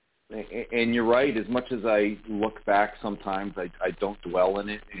 And you're right. As much as I look back, sometimes I don't dwell in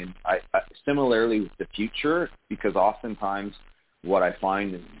it. And I similarly with the future, because oftentimes what I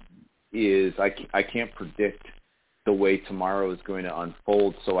find is I can't predict the way tomorrow is going to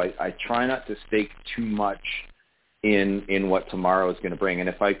unfold. So I try not to stake too much in what tomorrow is going to bring. And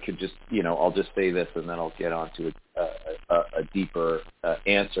if I could just, I'll just say this, and then I'll get on to a deeper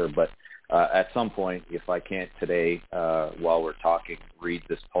answer. But at some point, if I can't today, while we're talking, read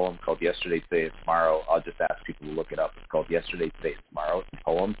this poem called Yesterday, Today, and Tomorrow, I'll just ask people to look it up. It's called Yesterday, Today, and Tomorrow. It's a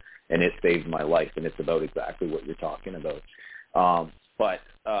poem, and it saved my life, and it's about exactly what you're talking about.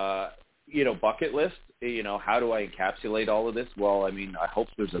 bucket list, how do I encapsulate all of this? Well, I mean, I hope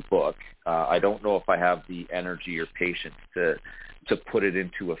there's a book. I don't know if I have the energy or patience to put it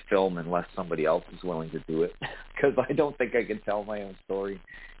into a film unless somebody else is willing to do it, because I don't think I can tell my own story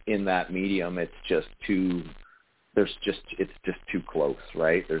in that medium. It's just too close,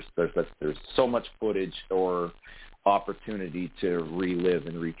 right? There's so much footage or opportunity to relive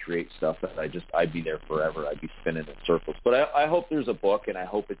and recreate stuff that I'd be there forever. I'd be spinning in circles. But I hope there's a book, and I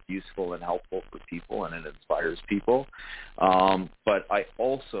hope it's useful and helpful for people and it inspires people. But I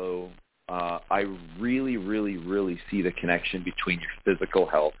also, I really, really, really see the connection between your physical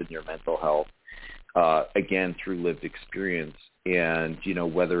health and your mental health, again, through lived experience. And,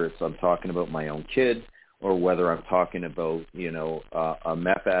 whether it's I'm talking about my own kid, or whether I'm talking about, a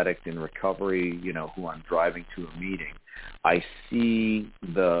meth addict in recovery, who I'm driving to a meeting, I see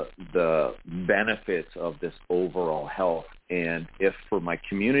the benefits of this overall health. And if for my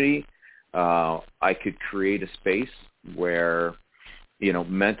community, I could create a space where,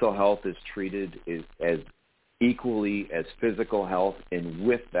 mental health is treated as equally as physical health, and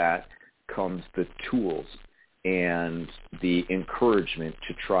with that comes the tools and the encouragement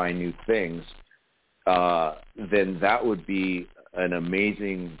to try new things, then that would be an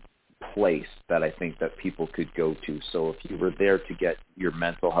amazing place that I think that people could go to. So if you were there to get your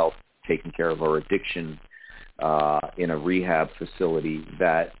mental health taken care of, or addiction in a rehab facility,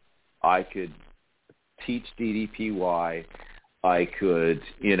 that I could teach DDP why, I could,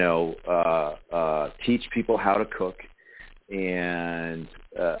 teach people how to cook, and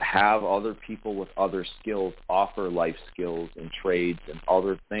have other people with other skills offer life skills and trades and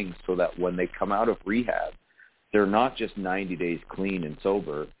other things, so that when they come out of rehab, they're not just 90 days clean and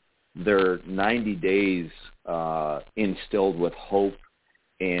sober. They're 90 days instilled with hope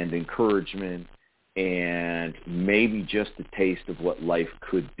and encouragement, and maybe just a taste of what life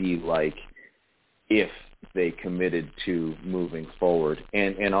could be like if they committed to moving forward,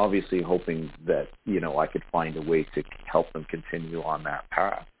 and obviously hoping that, I could find a way to help them continue on that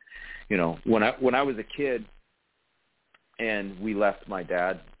path. When I was a kid and we left my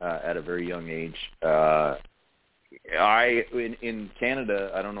dad at a very young age, in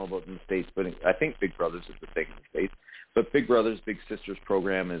Canada, I don't know about in the States, but I think Big Brothers is the thing in the States, but Big Brothers, Big Sisters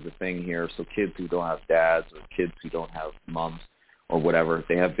program is a thing here. So kids who don't have dads, or kids who don't have moms or whatever,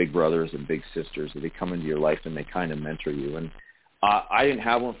 they have big brothers and big sisters. They come into your life and they kind of mentor you. And I didn't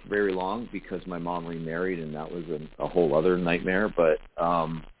have one for very long because my mom remarried, and that was a whole other nightmare. But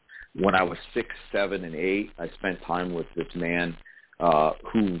when I was 6, 7, and 8, I spent time with this man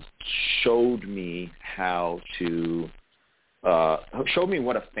who showed me how to showed me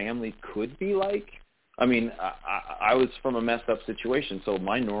what a family could be like. I mean, I was from a messed up situation, so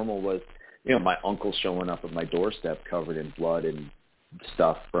my normal was, my uncle showing up at my doorstep covered in blood and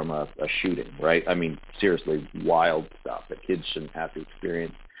stuff from a shooting, right? I mean, seriously, wild stuff that kids shouldn't have to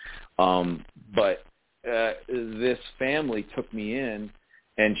experience. But this family took me in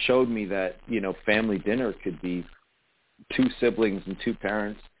and showed me that, family dinner could be 2 siblings and 2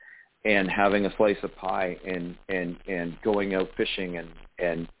 parents, and having a slice of pie, and going out fishing,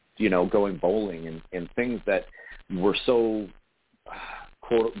 and going bowling, and things that were so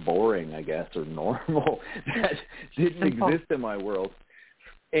quote boring, I guess, or normal, that didn't exist in my world.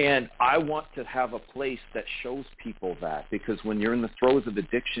 And I want to have a place that shows people that, because when you're in the throes of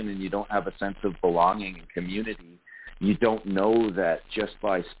addiction and you don't have a sense of belonging and community, you don't know that just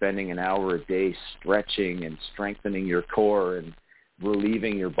by spending an hour a day stretching and strengthening your core and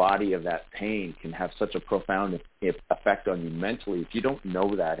relieving your body of that pain can have such a profound effect on you mentally. If you don't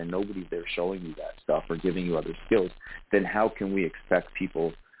know that, and nobody's there showing you that stuff or giving you other skills, then how can we expect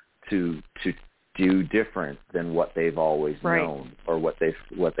people to do different than what they've always known, or what they've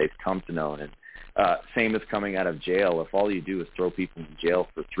come to know? And same as coming out of jail. If all you do is throw people in jail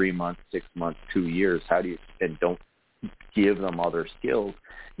for 3 months, 6 months, 2 years, how do you, and don't give them other skills,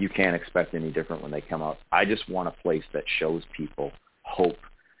 you can't expect any different when they come out. I just want a place that shows people hope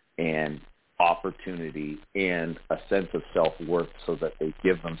and opportunity and a sense of self-worth, so that they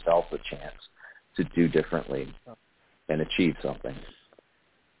give themselves a chance to do differently and achieve something.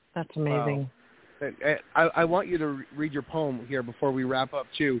 That's amazing. Wow. I want you to read your poem here before we wrap up,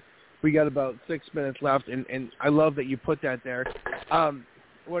 too. We got about 6 minutes left, and I love that you put that there.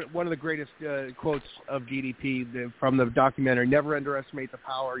 One of the greatest quotes of DDP from the documentary, never underestimate the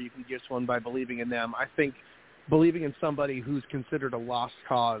power you can give someone by believing in them. I think believing in somebody who's considered a lost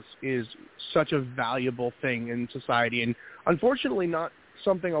cause is such a valuable thing in society, and unfortunately not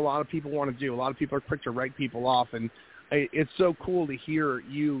something a lot of people want to do. A lot of people are quick to write people off, and it's so cool to hear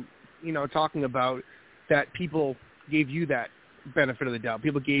you talking about that people gave you that benefit of the doubt.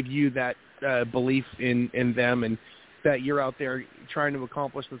 People gave you that belief in them, and that you're out there trying to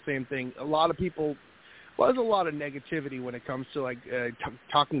accomplish the same thing. A lot of people, well, there's a lot of negativity when it comes to like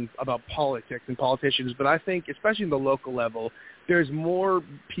talking about politics and politicians, but I think, especially in the local level, there's more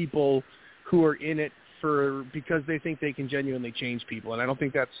people who are in it because they think they can genuinely change people, and I don't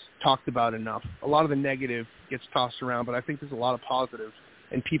think that's talked about enough. A lot of the negative gets tossed around, but I think there's a lot of positive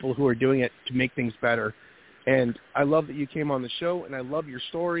and people who are doing it to make things better. And I love that you came on the show, and I love your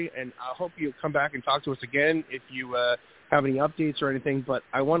story, and I hope you come back and talk to us again if you have any updates or anything. But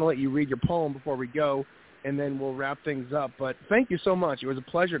I want to let you read your poem before we go, and then we'll wrap things up. But thank you so much. It was a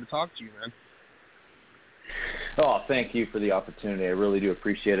pleasure to talk to you, man. Oh, thank you for the opportunity. I really do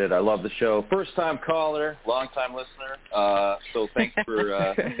appreciate it. I love the show. First-time caller, long-time listener. So thanks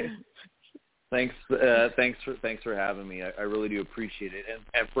for thanks for having me. I really do appreciate it.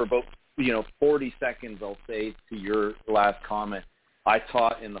 And for about 40 seconds, I'll say to your last comment, I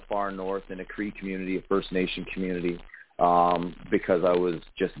taught in the far north in a Cree community, a First Nation community, because I was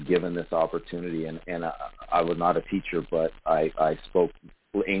just given this opportunity. And I was not a teacher, but I spoke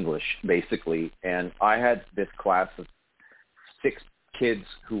English, basically. And I had this class of 6 kids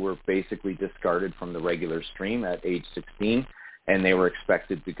who were basically discarded from the regular stream at age 16, and they were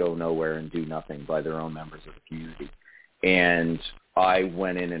expected to go nowhere and do nothing by their own members of the community. And I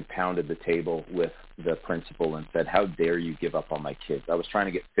went in and pounded the table with the principal and said, how dare you give up on my kids? I was trying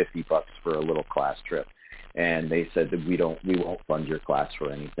to get $50 for a little class trip. And they said that we won't fund your class for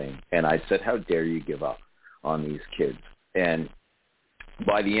anything. And I said, how dare you give up on these kids? And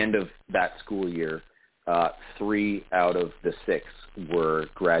by the end of that school year, 3 out of the 6 were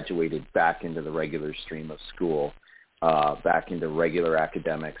graduated back into the regular stream of school, back into regular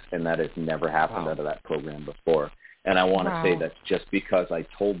academics, and that has never happened out of that program before. And I want to say that's just because I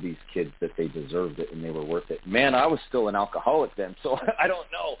told these kids that they deserved it and they were worth it. Man, I was still an alcoholic then, so I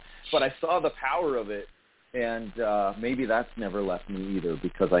don't know. But I saw the power of it, and maybe that's never left me either,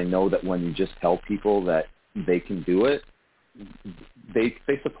 because I know that when you just tell people that they can do it, they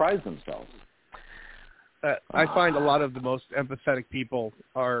surprise themselves. I find a lot of the most empathetic people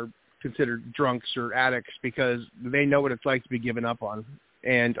are considered drunks or addicts because they know what it's like to be given up on.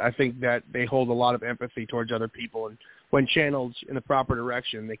 And I think that they hold a lot of empathy towards other people. And when channeled in the proper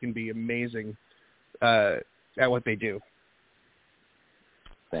direction, they can be amazing at what they do.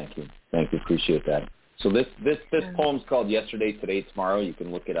 Thank you. Appreciate that. So this poem's called Yesterday, Today, Tomorrow. You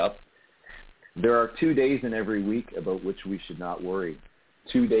can look it up. There are 2 days in every week about which we should not worry.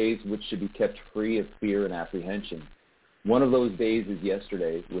 2 days which should be kept free of fear and apprehension. One of those days is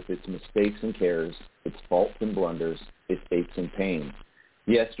yesterday, with its mistakes and cares, its faults and blunders, its aches and pains.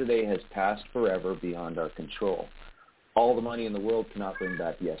 Yesterday has passed forever beyond our control. All the money in the world cannot bring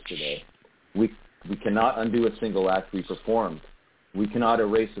back yesterday. We cannot undo a single act we performed. We cannot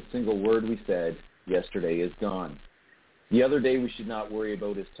erase a single word we said. Yesterday is gone. The other day we should not worry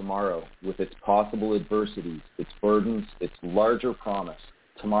about is tomorrow, with its possible adversities, its burdens, its larger promise.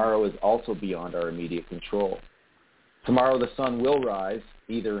 Tomorrow is also beyond our immediate control. Tomorrow the sun will rise,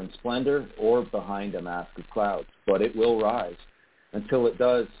 either in splendor or behind a mask of clouds, but it will rise. Until it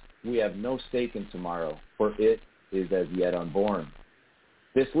does, we have no stake in tomorrow, for it is as yet unborn.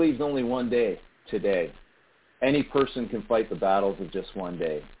 This leaves only one day, today. Any person can fight the battles of just one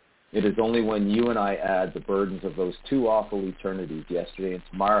day. It is only when you and I add the burdens of those 2 awful eternities, yesterday and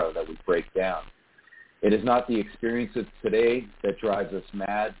tomorrow, that we break down. It is not the experience of today that drives us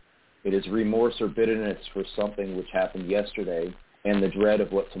mad. It is remorse or bitterness for something which happened yesterday and the dread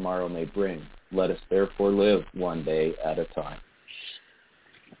of what tomorrow may bring. Let us therefore live one day at a time.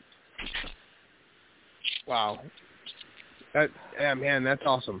 Wow. Man, that's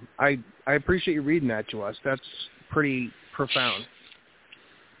awesome. I appreciate you reading that to us. That's pretty profound.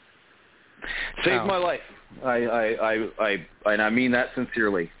 Saved my life. I mean that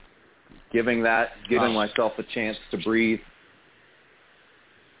sincerely. Giving myself a chance to breathe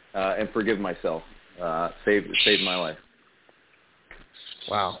and forgive myself saved my life.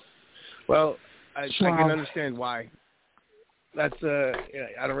 Wow. Well, I can understand why. That's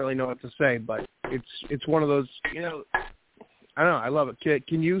I don't really know what to say, but it's one of those, I don't know. I love it.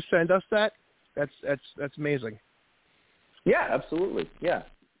 Can you send us that? That's amazing. Yeah, absolutely. Yeah.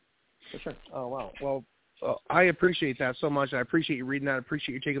 For sure. Oh, wow. Well, I appreciate that so much. I appreciate you reading that. I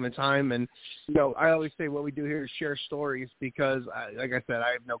appreciate you taking the time. And, I always say what we do here is share stories because, like I said,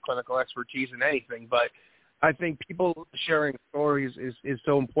 I have no clinical expertise in anything. But I think people sharing stories is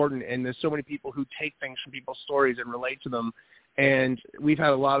so important. And there's so many people who take things from people's stories and relate to them. And we've had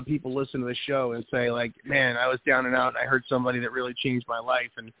a lot of people listen to the show and say, like, man, I was down and out, and I heard somebody that really changed my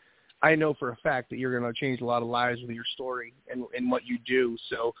life. And I know for a fact that you're going to change a lot of lives with your story and what you do.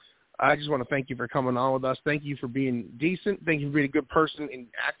 So I just want to thank you for coming on with us. Thank you for being decent. Thank you for being a good person and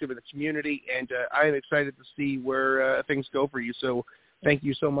active in the community. And I am excited to see where things go for you. So thank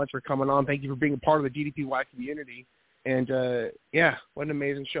you so much for coming on. Thank you for being a part of the DDPY community. And, what an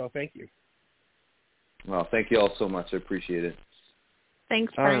amazing show. Thank you. Well, thank you all so much. I appreciate it.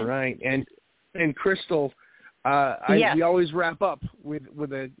 Thanks, Brian. All right. And Crystal, yes. We always wrap up with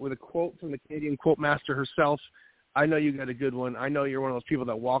a quote from the Canadian quote master herself. I know you got a good one. I know you're one of those people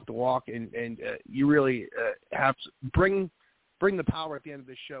that walk the walk, and you really have to bring the power at the end of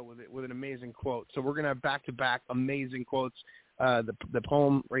this show with an amazing quote. So we're gonna have back-to-back amazing quotes. The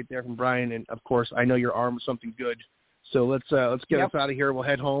poem right there from Brian, and of course, I know your arm was something good. So let's get us out of here. We'll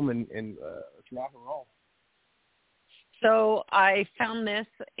head home and let's rock and roll. So I found this,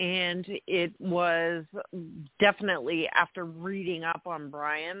 and it was definitely after reading up on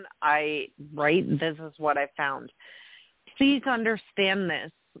Brian, this is what I found. Please understand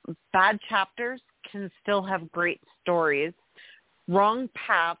this. Bad chapters can still have great stories. Wrong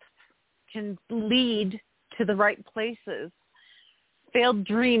paths can lead to the right places. Failed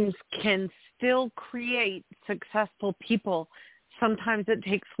dreams can still create successful people. Sometimes it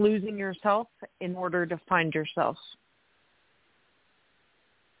takes losing yourself in order to find yourself.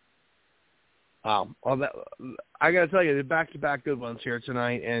 Wow. Well, I got to tell you, the back-to-back good ones here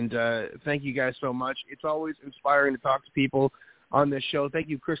tonight, and thank you guys so much. It's always inspiring to talk to people on this show. Thank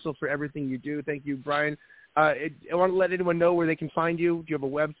you, Crystal, for everything you do. Thank you, Brian. I want to let anyone know where they can find you. Do you have a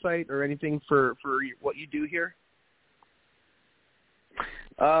website or anything for what you do here?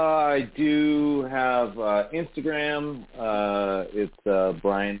 I do have Instagram. It's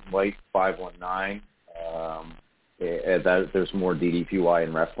Brian White 519. There's more DDPY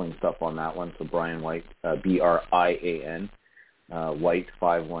and wrestling stuff on that one. So Brian White, BRIAN, White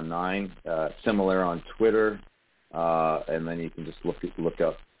 519. Similar on Twitter, and then you can just look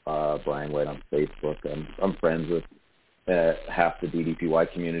up Brian White on Facebook. I'm friends with half the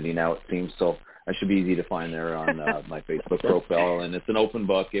DDPY community now, it seems. So I should be easy to find there on my Facebook profile, and it's an open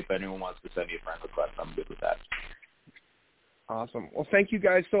book. If anyone wants to send me a friend request, I'm good with that. Awesome. Well, thank you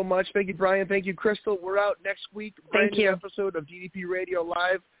guys so much. Thank you, Brian. Thank you, Crystal. We're out next week. Thank you. Episode of DDP Radio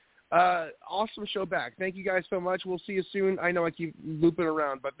Live. Awesome show back. Thank you guys so much. We'll see you soon. I know I keep looping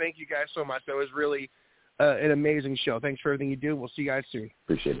around, but thank you guys so much. That was really an amazing show. Thanks for everything you do. We'll see you guys soon.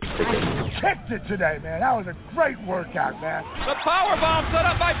 Appreciate it. I kicked it today, man. That was a great workout, man. The powerbomb set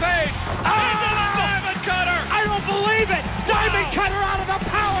up by Page. Into the Diamond Cutter. I don't believe it. Diamond Cutter out of the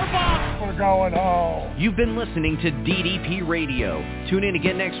powerbomb. We're going home. You've been listening to DDP Radio. Tune in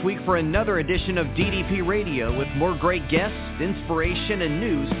again next week for another edition of DDP Radio with more great guests, inspiration, and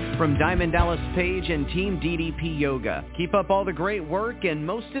news from Diamond Dallas Page and Team DDP Yoga. Keep up all the great work, and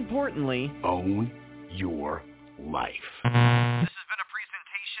most importantly, own your life. This has been a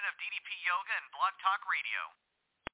presentation of DDP Yoga and Blog Talk Radio.